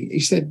to me,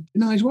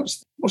 Nigel,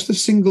 what's the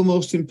single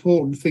most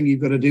important thing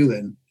you've got to do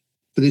then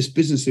for this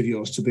business of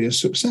yours to be a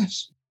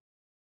success?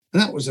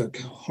 And that was a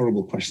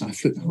horrible question. I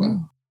flipped.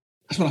 Well,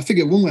 that's what I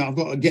figured. One way I've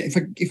got to get,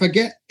 if I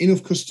get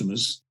enough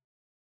customers,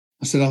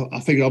 I said, I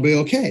figure I'll be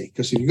okay.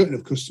 Because if you've got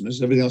enough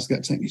customers, everything else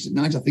gets taken. He said,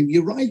 Nigel, I think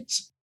you're right.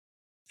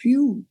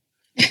 Phew.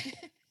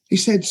 He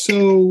said,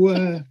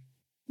 so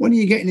when are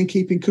you getting and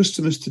keeping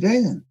customers today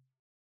then?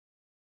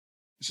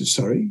 I said,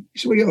 sorry. He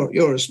said, well,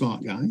 you're a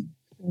smart guy.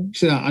 He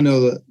said, I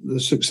know that the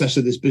success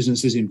of this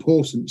business is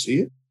important to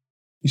you.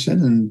 He said,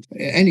 and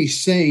any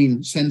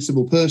sane,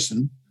 sensible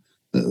person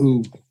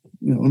who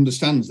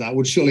understands that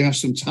would surely have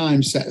some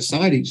time set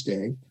aside each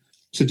day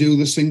to do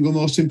the single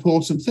most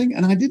important thing.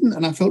 And I didn't,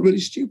 and I felt really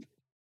stupid.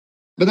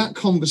 But that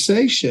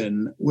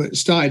conversation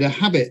started a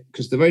habit,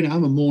 because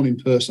I'm a morning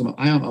person.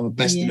 I'm a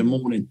best in the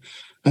morning.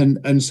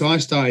 And so I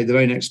started the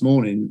very next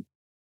morning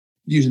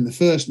using the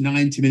first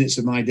 90 minutes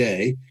of my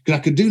day, because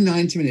I could do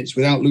 90 minutes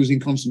without losing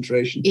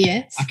concentration.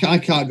 Yes. I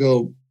can't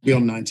go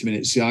beyond 90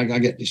 minutes. See, I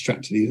get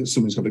distracted.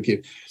 Someone's got to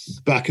give.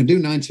 But I can do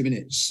 90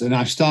 minutes. And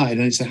I've started,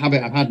 and it's a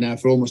habit I've had now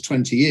for almost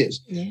 20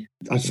 years. Yeah.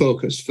 I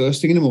focus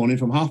first thing in the morning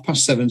from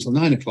 7:30 till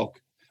 9 o'clock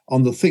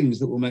on the things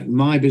that will make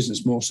my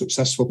business more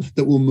successful,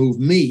 that will move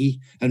me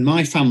and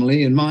my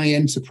family and my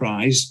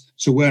enterprise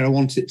to where I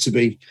want it to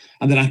be.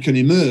 And then I can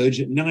emerge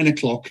at 9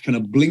 o'clock, kind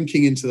of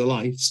blinking into the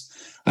lights,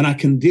 and I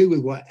can deal with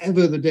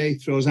whatever the day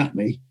throws at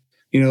me.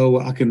 You know,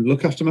 I can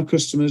look after my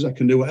customers. I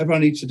can do whatever I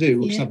need to do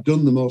because I've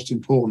done the most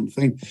important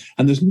thing.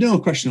 And there's no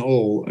question at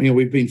all. You know,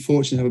 we've been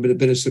fortunate to have a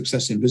bit of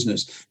success in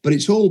business, but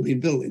it's all been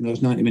built in those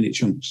 90-minute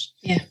chunks.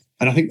 Yeah.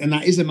 And I think, and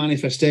that is a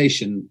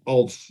manifestation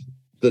of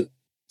the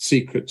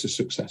secret to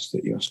success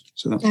that you asked.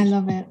 So I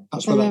love it. I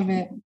love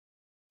it.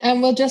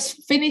 And we'll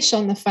just finish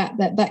on the fact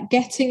that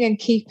getting and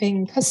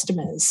keeping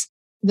customers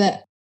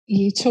that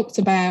you talked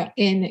about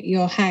in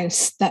your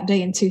house that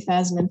day in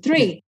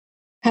 2003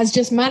 has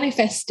just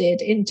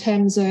manifested in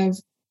terms of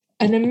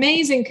an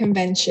amazing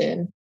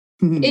convention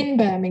in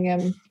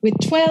Birmingham with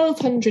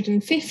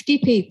 1,250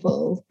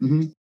 people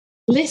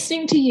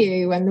listening to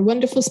you and the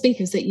wonderful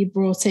speakers that you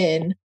brought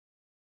in,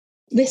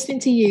 listening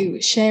to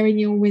you, sharing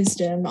your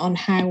wisdom on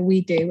how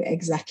we do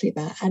exactly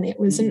that. And it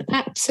was an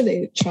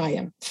absolute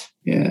triumph.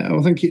 Yeah,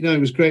 well, thank you. No, it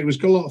was great. It was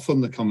a lot of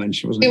fun, the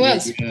convention, wasn't it? It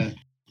was.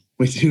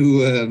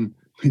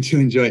 We do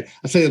enjoy it.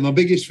 I tell you, my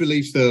biggest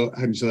relief, though,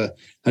 Angela,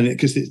 and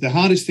because the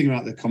hardest thing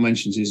about the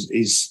conventions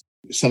is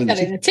selling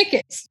the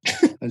tickets.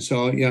 And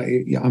so,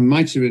 I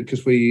might have,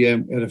 because we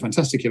had a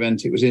fantastic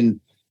event. It was in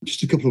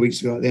just a couple of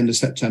weeks ago at the end of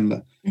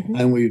September,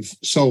 and we've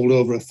sold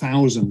over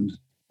 1,000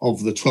 of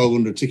the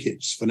 1,200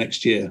 tickets for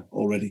next year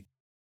already,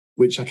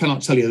 which I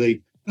cannot tell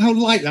you how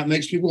light that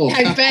makes me walk.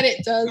 I bet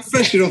it does. The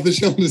pressure off the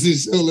shoulders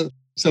is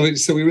so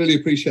we really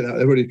appreciate that.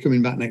 They're already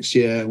coming back next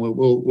year, and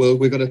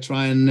we've got to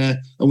try and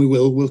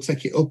we'll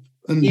take it up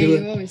and do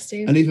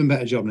an even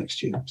better job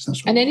next year. So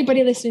that's right. And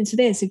anybody listening to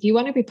this, if you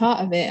want to be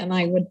part of it, and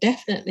I would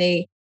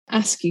definitely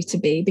ask you to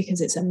be,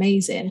 because it's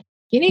amazing,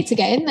 you need to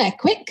get in there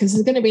quick because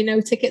there's going to be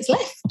no tickets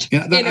left.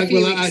 Yeah, that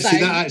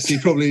actually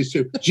probably is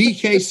true.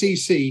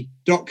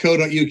 gkcc.co.uk.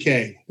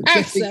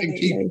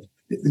 Absolutely.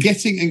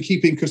 Getting and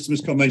Keeping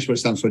Customers Convention, what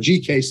stands for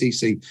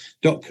gkcc.co.uk.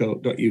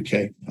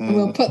 And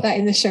we'll put that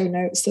in the show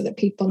notes so that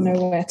people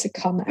know where to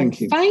come and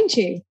find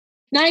you.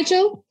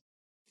 Nigel,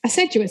 I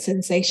said you were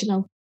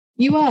sensational.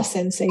 You are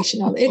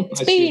sensational.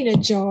 It's been a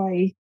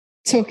joy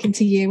talking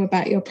to you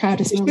about your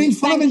proudest moments. It's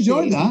been fun. I've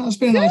enjoyed that. It's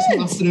been a nice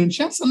afternoon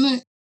chat, hasn't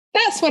it?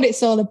 That's what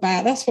it's all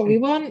about. That's what we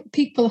want,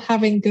 people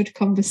having good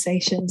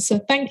conversations. So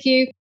thank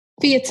you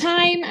for your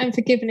time and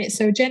for giving it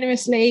so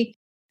generously.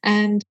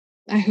 And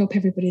I hope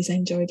everybody's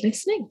enjoyed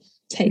listening.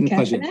 Take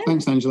care for now.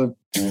 Thanks, Angela.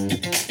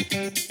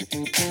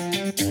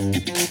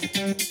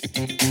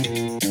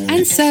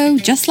 And so,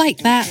 just like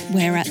that,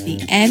 we're at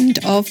the end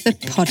of the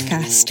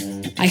podcast.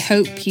 I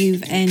hope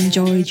you've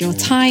enjoyed your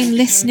time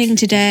listening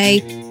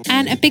today.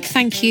 And a big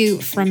thank you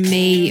from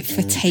me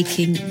for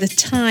taking the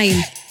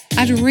time.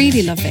 I'd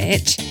really love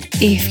it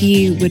if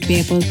you would be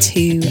able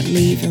to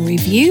leave a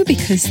review,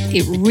 because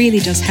it really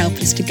does help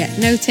us to get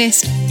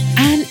noticed.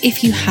 And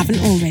if you haven't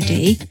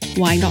already,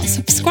 why not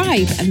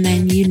subscribe, and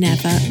then you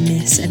never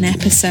miss an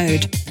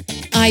episode.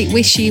 I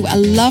wish you a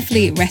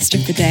lovely rest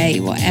of the day,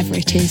 whatever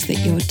it is that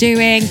you're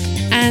doing,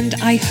 and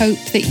I hope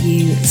that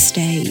you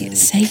stay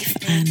safe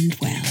and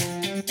well.